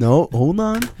 No, hold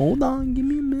on. Give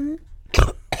me a minute.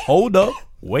 Hold up.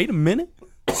 Wait a minute.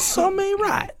 Something ain't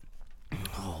right.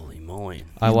 Holy moly.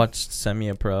 I watched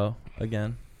Semi-Pro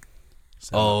again.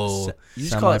 You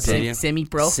just call it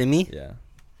Semi-Pro? Semi? Yeah.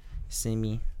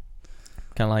 Semi.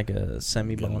 Kind of like a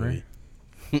semi-boner.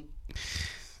 You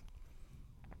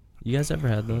guys ever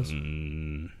had those?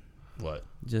 What?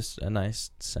 Just a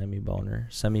nice semi-boner.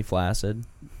 Semi-flaccid.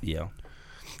 Yeah.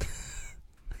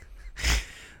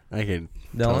 I could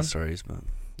tell stories, but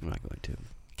I'm not going to.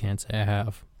 Can't say I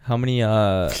have. How many,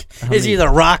 It's either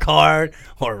rock hard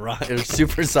or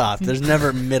super soft. There's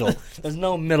never middle. There's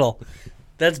no middle.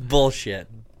 That's bullshit.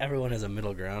 Everyone has a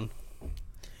middle ground.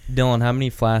 Dylan, how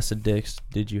many flaccid dicks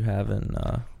did you have in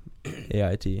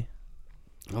AIT?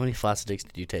 How many flaccid dicks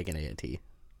did you take in AIT?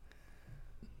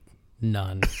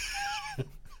 None.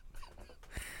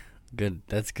 Good.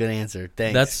 That's a good answer.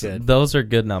 Thanks. Those are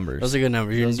good numbers. Those are good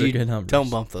numbers. Those are good numbers. Don't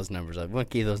bump those numbers up. We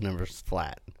want to keep those numbers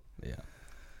flat. Yeah.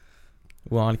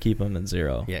 We want to keep them at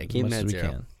zero. Yeah, keep them at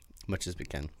zero. Much as we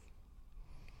can.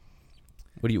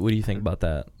 What do you think about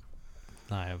that?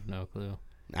 I have no clue.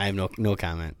 I have no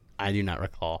comment. I do not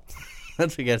recall.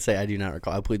 That's what you got to say. I do not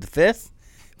recall. I plead the fifth.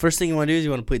 First thing you want to do is you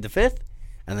want to plead the fifth,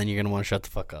 and then you're going to want to shut the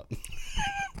fuck up.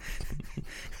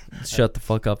 Shut the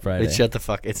fuck up Friday. It's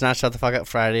not shut the fuck up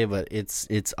Friday, but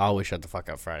it's always shut the fuck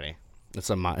up Friday. It's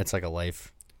like a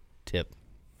life tip.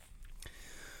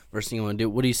 First thing you want to do,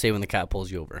 what do you say when the cop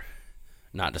pulls you over?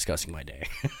 Not discussing my day.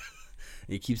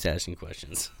 He keeps asking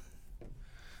questions.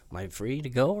 Am I free to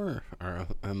go, or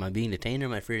am I being detained, or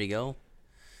am I free to go?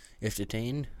 If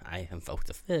detained, I am vote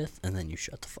the 5th, and then you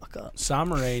shut the fuck up.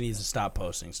 Sam Ray needs to stop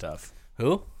posting stuff.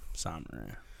 Who? Sam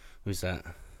Ray. Who's that?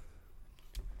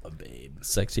 A babe.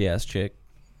 Sexy ass chick.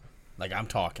 Like, I'm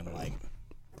talking like...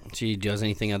 She does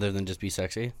anything other than just be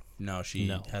sexy? No, she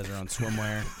has her own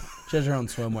swimwear. She has her own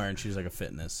swimwear, and she's like a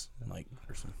fitness like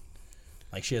person.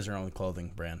 Like, she has her own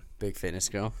clothing brand. Big fitness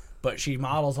girl. But she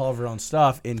models all of her own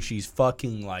stuff, and she's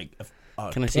fucking like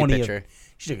a Can I see a picture?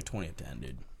 She's like a 20 out of 10,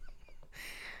 dude.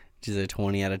 She's a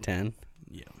 20 out of 10?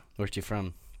 Yeah. Where's she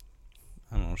from?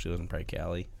 I don't know. She lives in probably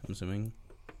Cali, I'm assuming.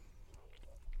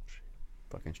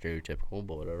 Fucking stereotypical,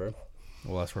 but whatever.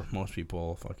 Well, that's where most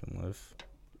people fucking live.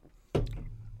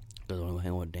 Doesn't want to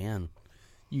hang with Dan.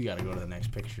 You got to go to the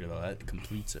next picture, though. That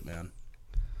completes it, man.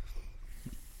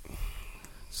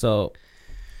 So,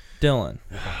 Dylan.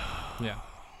 Yeah.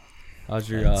 How's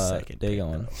your day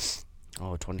going?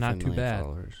 Oh, 25 Not too million bad.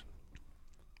 followers.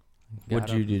 What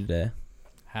did you do today?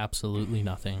 Absolutely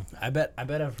nothing. I bet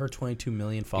of her 22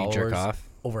 million You followers, jerk off?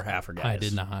 over half her guys. I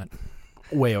did not.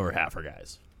 Way over half her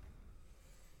guys.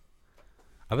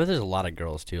 I bet there's a lot of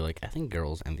girls, too. Like, I think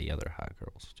girls and the other hot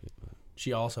girls, too.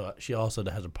 She also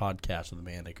has a podcast with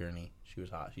Amanda Gurney. She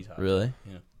was hot. She's hot. Really?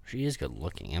 Yeah. She is good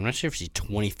looking. I'm not sure if she's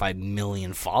 25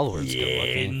 million followers good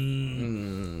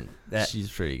looking.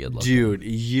 She's pretty good looking. Dude,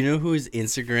 you know whose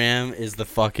Instagram is the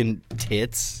fucking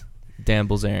tits? Dan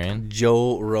Bilzerian.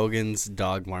 Joe Rogan's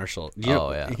dog Marshall.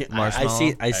 Yeah.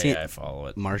 Marshmallow? I see. I follow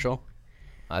it. Marshall?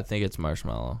 I think it's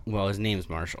Marshmallow. Well, his name's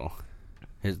Marshall.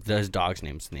 His dog's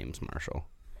name's Marshall.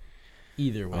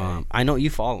 Either way. I know you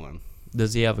follow him.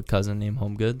 Does he have a cousin named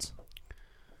Home Goods?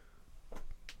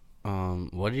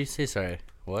 What did you say? Sorry.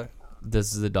 What?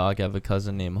 Does the dog have a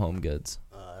cousin named Home Goods?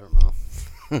 I don't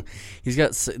know. He's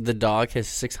got the dog has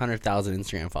 600,000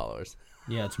 Instagram followers.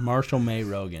 Yeah, it's Marshall May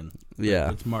Rogan.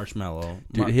 Yeah, it's Marshmallow.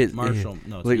 Dude, Marshall.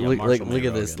 No, look Marshall at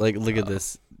this. Rogan. Look at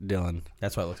this, Dylan.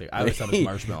 That's what it looks like. I always thought it was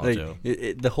Marshmallow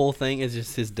too. The whole thing is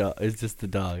just his dog. It's just the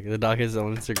dog. The dog has his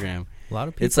own Instagram. A lot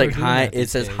of people. It's like are doing hi. that It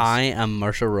these says days. hi. I'm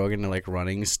Marshall Rogan. Like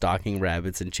running, stalking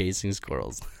rabbits, and chasing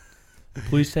squirrels.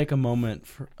 Please take a moment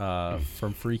from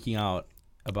freaking out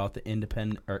about the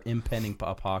impending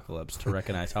apocalypse to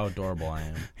recognize how adorable I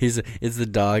am. It's the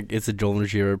dog. It's a Golden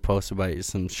Retriever posted by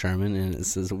some Sherman, and it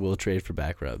says, "We'll trade for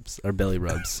back rubs or belly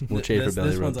rubs. We'll trade for belly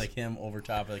this rubs." One's like him over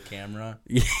top of the camera.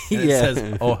 Yeah. And it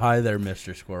says, "Oh, hi there,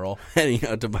 Mr. Squirrel." Heading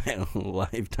out to buy a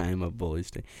lifetime of Bully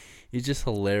Steak. He's just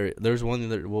hilarious. There's one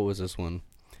that, what was this one?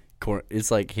 It's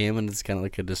like him, and it's kind of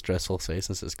like a distressful face,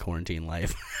 and it says quarantine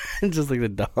life. Just like the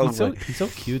dog. He's so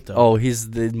cute, though. Oh, he's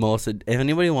the most. If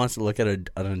anybody wants to look at an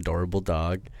adorable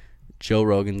dog, Joe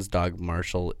Rogan's dog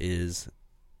Marshall is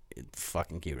the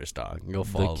fucking cutest dog. Go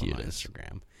follow him on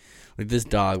Instagram. Like, this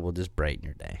dog will just brighten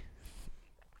your day.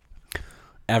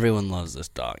 Everyone loves this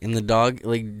dog, and the dog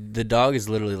is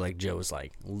literally like Joe's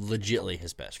like legitly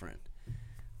his best friend.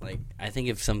 Like, I think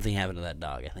if something happened to that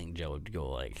dog, I think Joe would go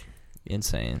like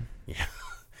insane. Yeah.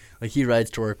 Like, he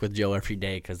rides to work with Joe every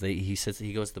day because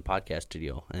he goes to the podcast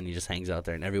studio and he just hangs out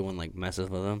there and everyone like messes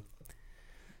with him.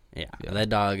 Yeah. That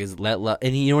dog is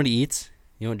and you know what he eats?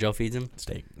 You know what Joe feeds him?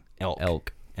 Steak.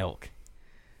 Elk.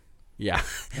 Yeah.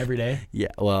 Every day?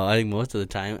 Yeah. Well, I think most of the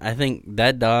time. I think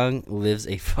that dog lives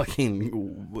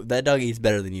that dog eats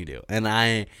better than you do. And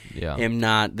I am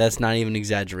not, that's not even an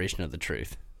exaggeration of the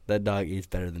truth. That dog eats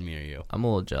better than me or you. I'm a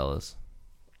little jealous.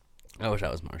 I wish I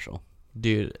was Marshall.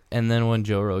 Dude, and then when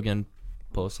Joe Rogan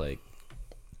posts like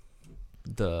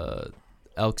the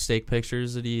elk steak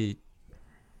pictures that he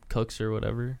cooks or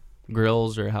whatever,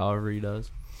 grills or however he does,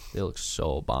 they look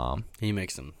so bomb. He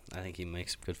makes them. I think he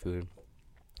makes good food.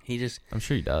 I'm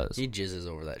sure he does. He jizzes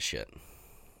over that shit.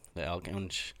 The elk.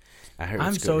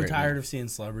 I'm so tired of seeing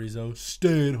celebrities though.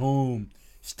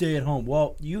 Stay at home.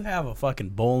 Well, you have a fucking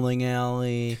bowling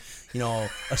alley,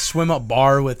 a swim-up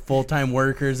bar with full-time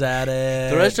workers at it.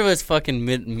 The rest of us fucking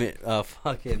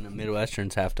fucking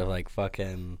Midwesterns have to like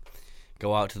fucking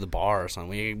go out to the bar or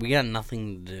something. We got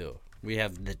nothing to do. We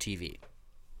have the TV.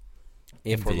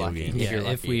 If we're lucky.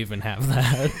 If we even have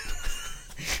that.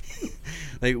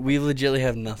 Like, we legitimately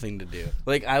have nothing to do.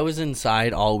 Like, I was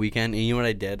inside all weekend, and you know what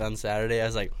I did on Saturday? I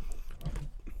was like,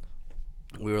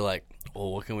 we were like,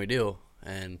 well, what can we do?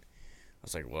 And I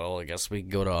was like, well, I guess we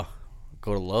go to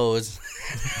Lowe's.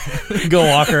 Go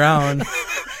walk around.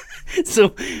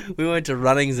 So we went to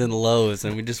Runnings and Lowe's,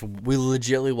 and we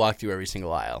legitimately walked through every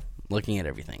single aisle, looking at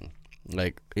everything,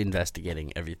 like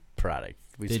investigating every product.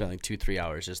 We spent like 2-3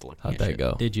 hours just looking at shit. How'd that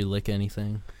go? Did you lick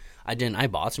anything? I didn't. I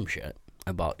bought some shit.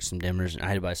 I bought some dimmers, and I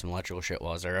had to buy some electrical shit while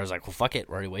I was there. I was like, well, fuck it.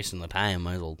 We're already wasting the time.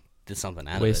 Might as well do something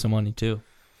out of it. Waste some money, too.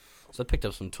 So I picked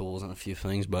up some tools and a few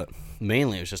things, but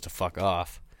mainly it was just to fuck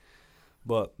off.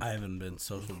 But I haven't been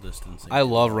social distancing. I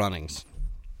love runnings.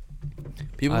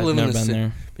 People who I've live in never the been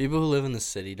there. people who live in the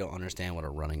city don't understand what a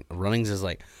runnings is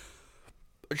like.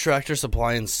 A Tractor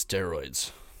Supply and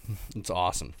steroids. It's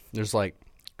awesome. There's like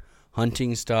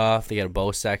hunting stuff. They got a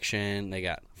bow section. They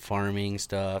got farming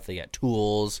stuff. They got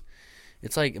tools.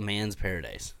 It's like a man's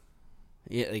paradise.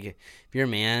 Yeah, like if you're a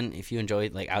man, if you enjoy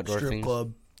like outdoor Strip things.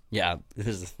 club. Yeah, this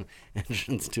is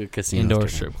entrance to a casino. Indoor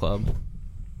strip club.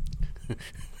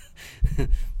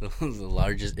 The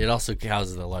largest. It also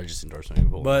houses the largest indoor swimming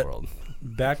pool in the world.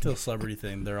 Back to the celebrity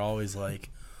thing. They're always like,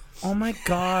 "Oh my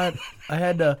god, I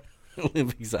had to."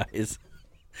 Olympic size.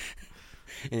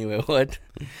 Anyway, what?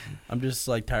 I'm just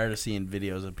like tired of seeing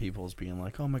videos of people's being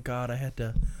like, "Oh my god, I had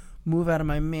to move out of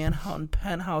my Manhattan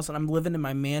penthouse and I'm living in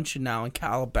my mansion now in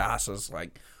Calabasas."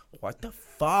 Like, what the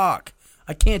fuck?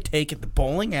 I can't take it. The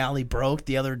bowling alley broke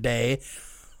the other day.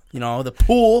 You know, the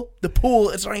pool,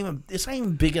 it's not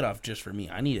even big enough just for me.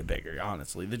 I need it bigger,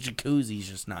 honestly. The jacuzzi's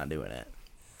just not doing it.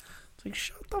 It's like,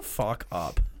 shut the fuck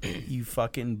up, you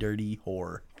fucking dirty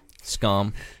whore.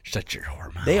 Scum. Shut your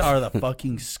whore mouth. They are the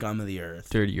fucking scum of the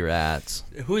earth. Dirty rats.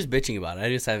 Who's bitching about it? I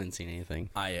just haven't seen anything.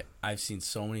 I've seen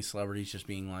so many celebrities just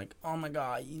being like, "Oh my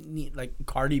god, you need," like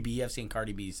Cardi B. I've seen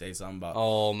Cardi B say something about,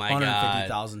 "Oh my god,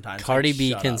 150,000 times." Cardi like,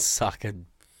 B can up. suck a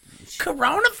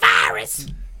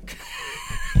coronavirus.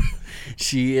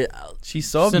 She's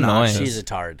so obnoxious. She's a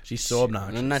tard. She's so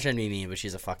obnoxious. I'm not trying to be mean, but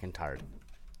she's a fucking tard.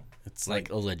 It's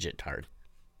like a legit tard.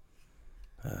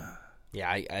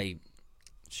 Yeah,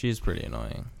 She's pretty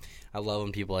annoying. I love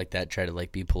when people like that try to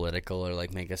like be political or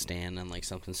like make a stand on like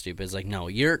something stupid. It's like, no,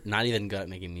 you're not even good at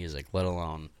making music, let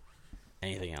alone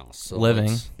anything else. So living.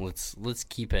 Let's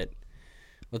keep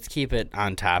it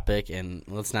on topic and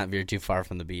let's not veer too far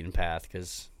from the beaten path.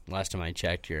 Because last time I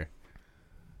checked, you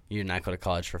did not go to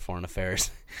college for foreign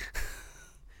affairs.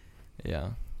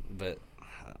 Yeah, but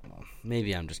I don't know.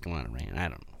 Maybe I'm just going on a rant. I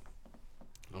don't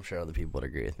know. I'm sure other people would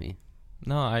agree with me.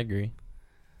 No, I agree.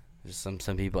 There's some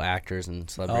people, actors and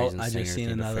celebrities and I singers.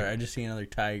 I just seen another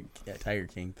Tiger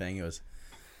King thing. It was,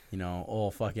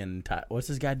 fucking what's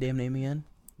his goddamn name again?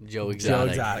 Joe Exotic.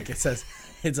 Joe Exotic. It says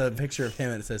it's a picture of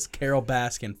him and it says Carol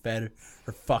Baskin fed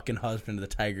her fucking husband to the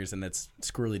Tigers, and it's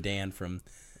Squirrely Dan from.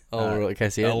 Really? Can I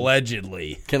see it?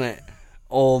 Allegedly. Can I?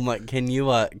 Oh my! Can you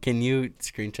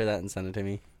screenshot that and send it to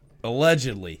me?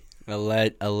 Allegedly.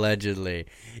 Allegedly.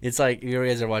 It's like you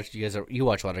guys you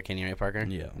watch Letterkenny, right, Parker?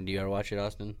 Yeah. Do you ever watch it,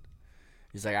 Austin?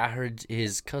 He's like, I heard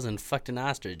his cousin fucked an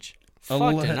ostrich.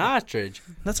 Fucked an ostrich.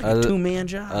 That's like a 2-man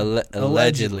job.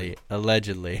 Allegedly.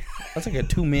 That's like a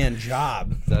 2-man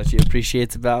job. Is that what you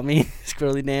appreciates about me,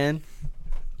 Squirrely Dan?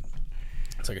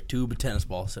 It's like a tube of tennis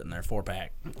ball sitting there,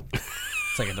 4-pack.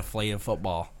 It's like a deflated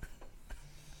football.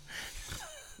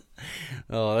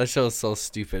 Oh, that show's so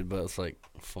stupid, but it's like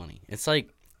funny. It's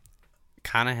like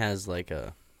kind of has like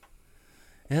an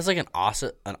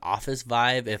office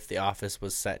vibe if the office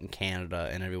was set in Canada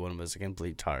and everyone was a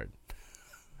complete tard.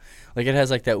 Like it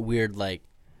has like that weird like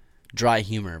dry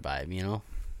humor vibe, you know,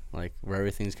 like where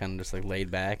everything's kind of just like laid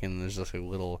back and there's just like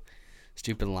little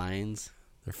stupid lines.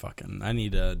 They're fucking. I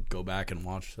need to go back and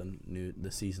watch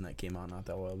the season that came out not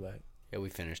that while back. Yeah, we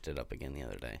finished it up again the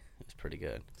other day. It was pretty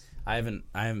good. I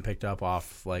haven't picked up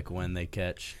off like when they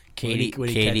catch Katie. When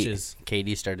he catches.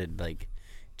 Katie started like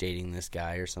dating this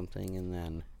guy or something, and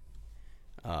then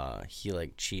he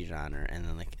like cheated on her, and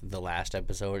then like the last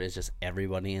episode is just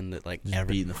everybody in the like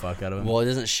beating the fuck out of him. Well, it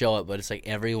doesn't show it, but it's like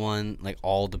everyone, like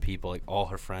all the people, like all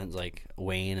her friends, like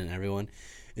Wayne and everyone.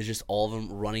 It's just all of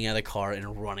them running out of the car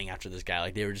and running after this guy.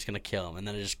 Like, they were just going to kill him. And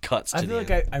then it just cuts to I feel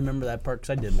like I remember that part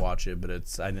because I did watch it, but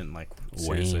I didn't, like,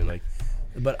 seriously, Wayne. like...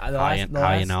 But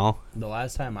the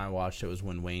last time I watched it was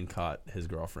when Wayne caught his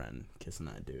girlfriend kissing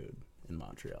that dude in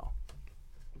Montreal.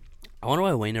 I wonder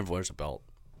why Wayne never wears a belt.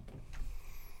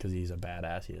 Because he's a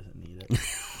badass. He doesn't need it.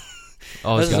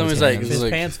 If his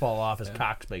pants fall off, his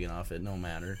cock's big enough, it no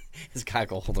matter. His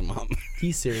cock will hold him up.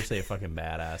 He's seriously a fucking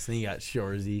badass. And he got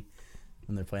Shorzy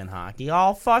when they're playing hockey.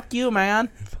 Oh, fuck you, man.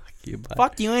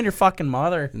 Fuck you and your fucking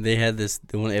mother. They had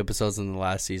one of the episodes in the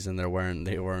last season. They were in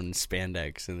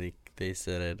spandex, and they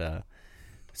said it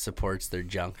supports their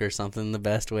junk or something the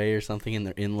best way or something, and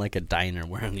they're in like a diner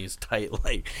wearing these tight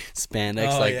like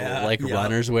spandex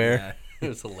runners wear. It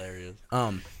was hilarious.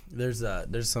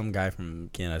 There's some guy from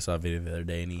Canada. I saw a video the other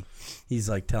day, and he's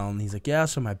like yeah,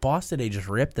 so my boss today just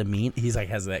ripped the mean. He's like,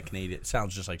 has that Canadian,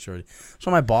 sounds just like Shorty. So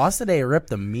my boss today ripped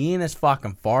the meanest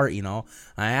fucking fart, you know.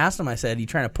 And I asked him, I said, you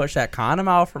trying to push that condom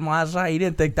out from last night? He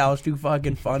didn't think that was too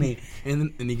fucking funny.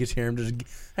 and you just hear him just,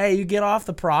 hey, you get off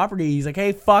the property. He's like,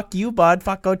 hey, fuck you, bud.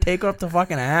 Fuck, go take up the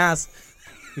fucking ass.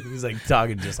 He's like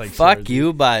talking just like fuck Shorty.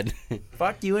 You, bud.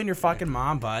 Fuck you and your fucking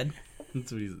mom, bud.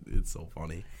 It's so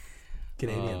funny.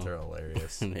 Canadians are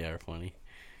hilarious. They are funny.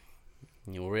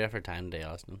 Where are we at for time today,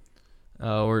 Austin?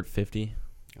 We're at 50.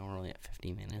 Oh, we're only at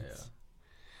 50 minutes.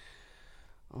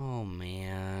 Yeah. Oh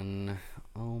man.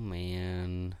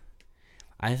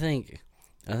 I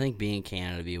think being in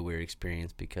Canada would be a weird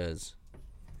experience because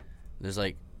there's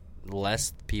like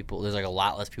less people. There's like a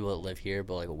lot less people that live here,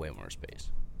 but like a way more space.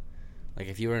 Like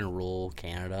if you were in rural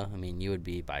Canada, I mean, you would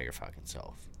be by your fucking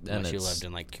self. Unless you lived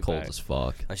in like Quebec. Cold as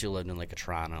fuck. Unless you lived in like a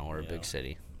Toronto or a big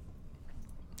city.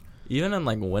 Even in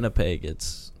like Winnipeg,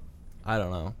 it's, I don't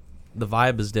know, the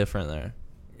vibe is different there.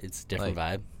 It's a different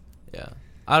vibe. Yeah,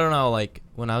 I don't know. Like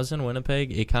when I was in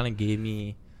Winnipeg, it kind of gave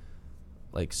me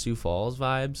like Sioux Falls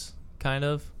vibes, kind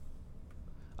of.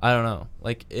 I don't know.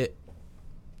 Like it,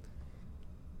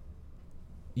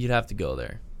 you'd have to go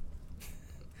there.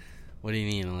 What do you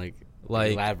mean? Like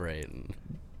elaborate.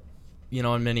 You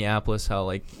know, in Minneapolis, how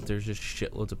like there's just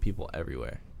shitloads of people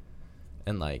everywhere,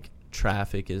 and like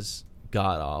traffic is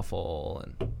god awful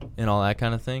and all that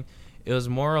kind of thing. It was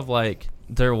more of like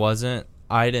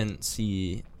I didn't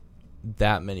see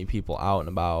that many people out and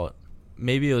about.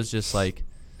 Maybe it was just like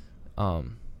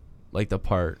the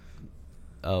part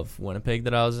of Winnipeg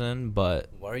that I was in, but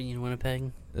why are you in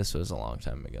Winnipeg? This was a long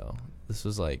time ago. This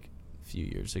was like a few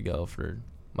years ago. For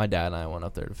my dad and I went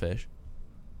up there to fish.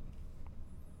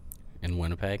 In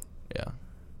Winnipeg? Yeah.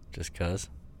 Just 'cause?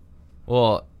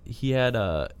 Well, he had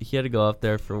to go up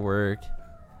there for work,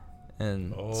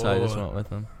 and so I just went with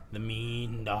him. The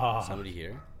mean dog. Somebody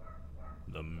here?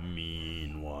 The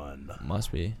mean one.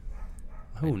 Must be.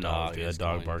 Who knows? That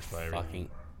dog barks by everything. Fucking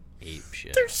ape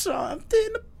shit. There's something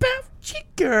about you,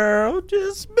 girl,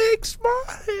 just makes my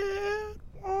head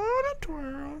wanna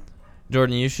twirl.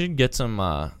 Jordan, you should get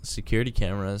some security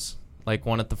cameras. Like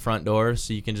one at the front door,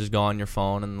 so you can just go on your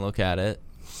phone and look at it.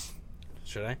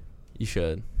 Should I? You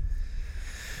should.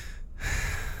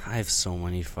 I have so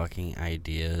many fucking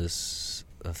ideas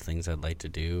of things I'd like to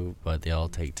do, but they all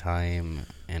take time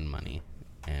and money,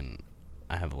 and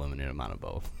I have a limited amount of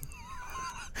both.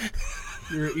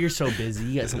 You're so busy.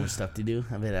 You got so much stuff to do.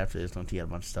 I bet after this, don't you got a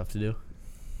bunch of stuff to do?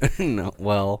 No,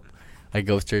 well, I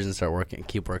go upstairs and start working,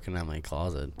 keep working on my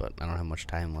closet, but I don't have much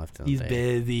time left in the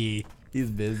day. He's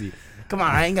busy. Come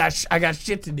on, I got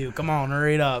shit to do. Come on,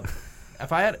 hurry it up.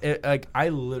 If I had I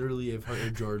literally have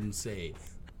heard Jordan say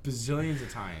bazillions of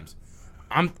times,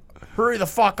 hurry the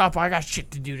fuck up. I got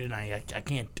shit to do tonight.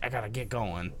 I gotta get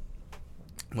going.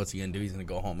 What's he gonna do? He's gonna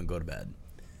go home and go to bed.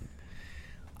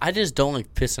 I just don't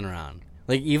like pissing around.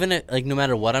 Like even no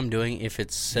matter what I'm doing, if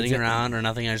it's sitting around or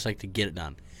nothing, I just like to get it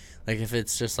done. Like if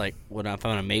it's just like if I'm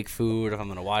gonna make food, if I'm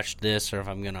gonna watch this, or if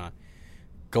I'm gonna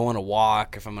go on a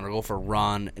walk, if I'm gonna go for a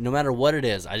run, no matter what it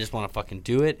is, I just want to fucking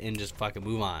do it and just fucking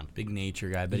move on. Big nature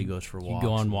guy. I bet he goes for walks. You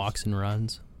go on walks and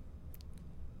runs.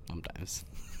 Sometimes.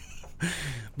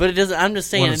 But it doesn't. I'm just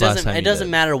saying it doesn't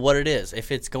matter what it is. If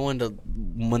it's going to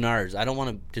Menards, I don't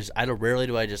want to rarely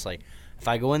do I just like, if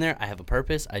I go in there, I have a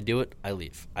purpose, I do it, I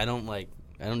leave. I don't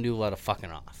do a lot of fucking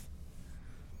off.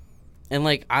 And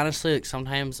like honestly, like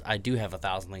sometimes I do have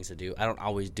 1,000 things to do. I don't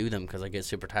always do them because I get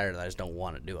super tired and I just don't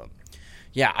want to do them.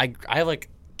 Yeah, I have like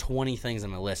 20 things on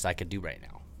my list I could do right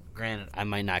now. Granted, I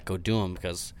might not go do them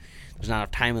because there's not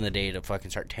enough time in the day to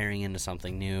fucking start tearing into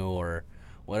something new or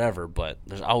whatever, but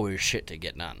there's always shit to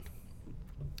get done.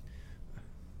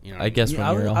 You know I guess when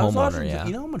you're a homeowner, yeah.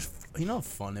 You know how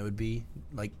fun it would be,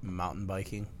 like mountain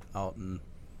biking out in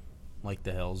like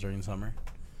the hills during summer?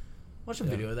 Watch a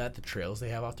video of that, the trails they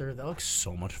have out there. That looks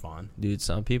so much fun. Dude,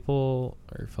 some people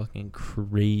are fucking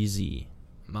crazy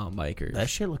mountain bikers. That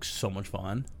shit looks so much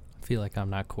fun. I feel like I'm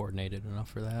not coordinated enough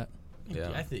for that.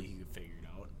 Yeah. I think you can figure it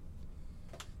out.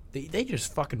 They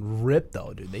just fucking rip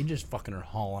though, dude. They just fucking are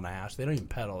hauling ass. They don't even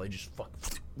pedal. They just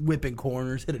fucking whipping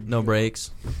corners. No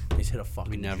brakes. They just hit a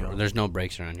fucking. There's no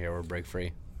brakes around here. We're brake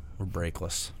free. We're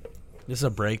brakeless. This is a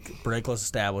brakeless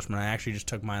establishment. I actually just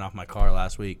took mine off my car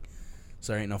last week,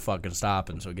 so there ain't no fucking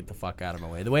stopping. So get the fuck out of my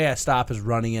way. The way I stop is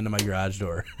running into my garage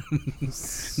door.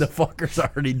 The fucker's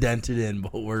already dented in,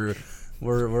 but we're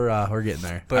getting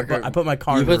there. I put my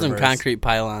car. You put some concrete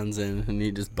pylons in, and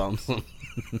he just bumps them.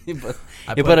 He put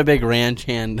a big ranch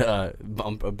hand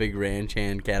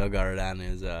cattle guard on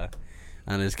his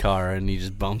on his car, and he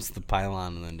just bumps the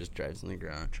pylon and then just drives in the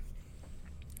garage.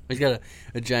 He's got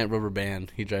a giant rubber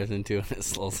band he drives into, and it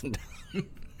slows him down.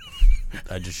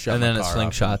 I just shut and my then it car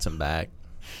slingshots him back.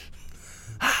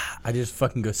 I just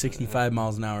fucking go 65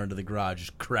 miles an hour into the garage,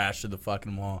 just crash to the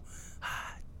fucking wall.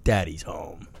 Daddy's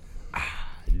home.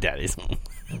 Daddy's home.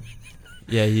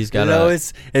 Yeah, he's got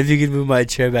if you could move my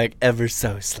chair back ever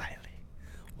so slightly.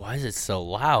 Why is it so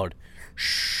loud?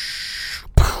 Shh.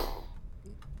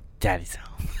 Daddy's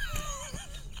home.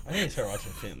 I need to start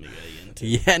watching Family Guy again, too.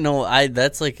 Yeah, no,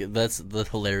 that's the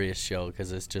hilarious show,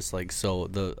 because it's just like, so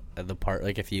the part,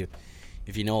 like, if you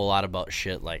know a lot about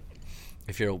shit, like,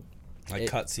 if you're like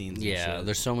cutscenes. Yeah, and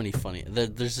there's so many funny.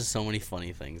 There's just so many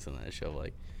funny things in that show.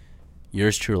 Like,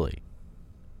 yours truly,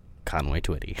 Conway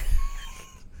Twitty.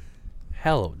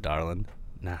 Hello, darling.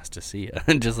 Nice to see you.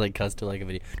 And just like cuts to like a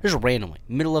video, just randomly,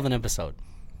 middle of an episode.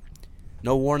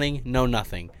 No warning, no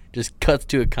nothing. Just cuts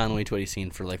to a Conway Twitty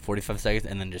scene for like 45 seconds,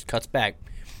 and then just cuts back.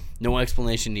 No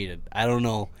explanation needed. I don't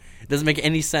know. It doesn't make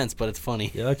any sense, but it's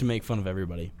funny. Yeah, I like to make fun of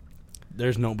everybody.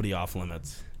 There's nobody off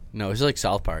limits. No, it's like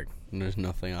South Park. There's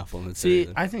nothing off limits. See,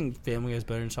 I think Family Guy is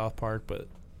better than South Park, but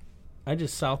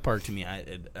South Park to me,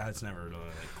 it's never really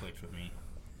like clicked with me.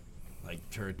 Like,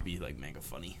 for it to be like mega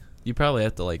funny. You probably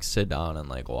have to like sit down and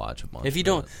like watch a bunch. If you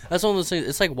don't, that's one of those things.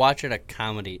 It's like watching a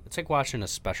comedy. It's like watching a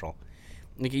special.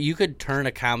 Like, you could turn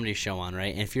a comedy show on,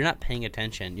 right? And if you're not paying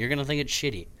attention, you're gonna think it's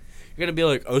shitty. You're gonna be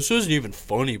like, "Oh, this isn't even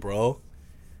funny, bro."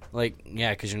 Like,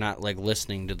 yeah, because you're not like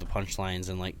listening to the punchlines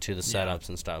and like to the setups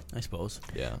and stuff. I suppose.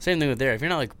 Yeah. Same thing with there. If you're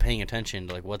not like paying attention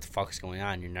to like what the fuck's going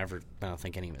on, you're never gonna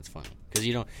think any of it's funny, because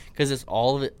you don't. Because it's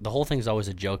all of it. The whole thing's always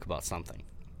a joke about something.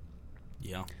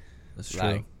 Yeah, that's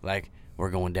true. Like we're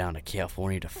going down to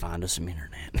California to find us some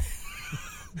internet.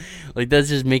 Like, that's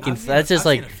just making. That's just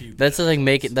like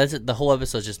making. That's the whole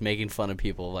episode's just making fun of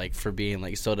people, like, for being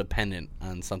like so dependent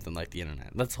on something like the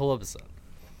internet. That's the whole episode.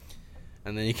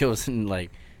 And then he goes and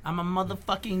like, I'm a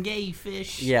motherfucking gay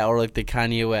fish. Yeah, or like the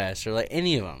Kanye West, or like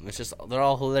any of them. It's just, they're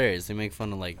all hilarious. They make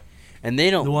fun of like, and they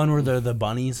don't. The one where they're the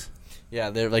bunnies.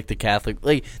 Yeah, they're like the Catholic.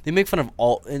 Like, they make fun of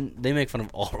all, and they make fun of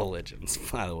all religions,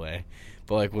 by the way.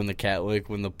 But like when the Catholic,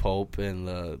 when the Pope and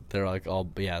they're like all,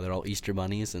 yeah, they're all Easter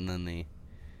bunnies, and then they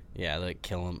like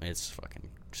kill them. It's fucking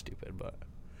stupid. But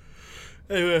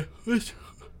anyway, let's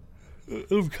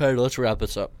wrap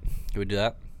this up. Can we do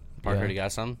that? Parker, you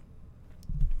got some?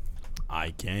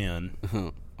 I can.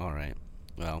 All right.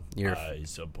 Well, I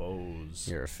suppose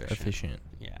you're efficient.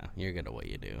 Yeah, you're good at what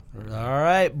you do. All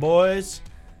right, boys.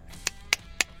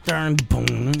 Boom,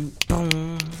 boom.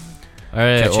 All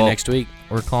right. Catch you next week.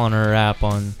 We're calling her a wrap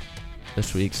on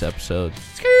this week's episode.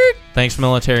 Thanks,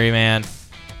 Military Man,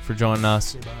 for joining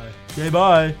us. Okay,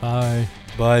 bye. Bye.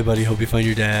 Bye, buddy. Hope you find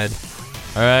your dad.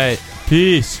 All right.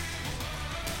 Peace.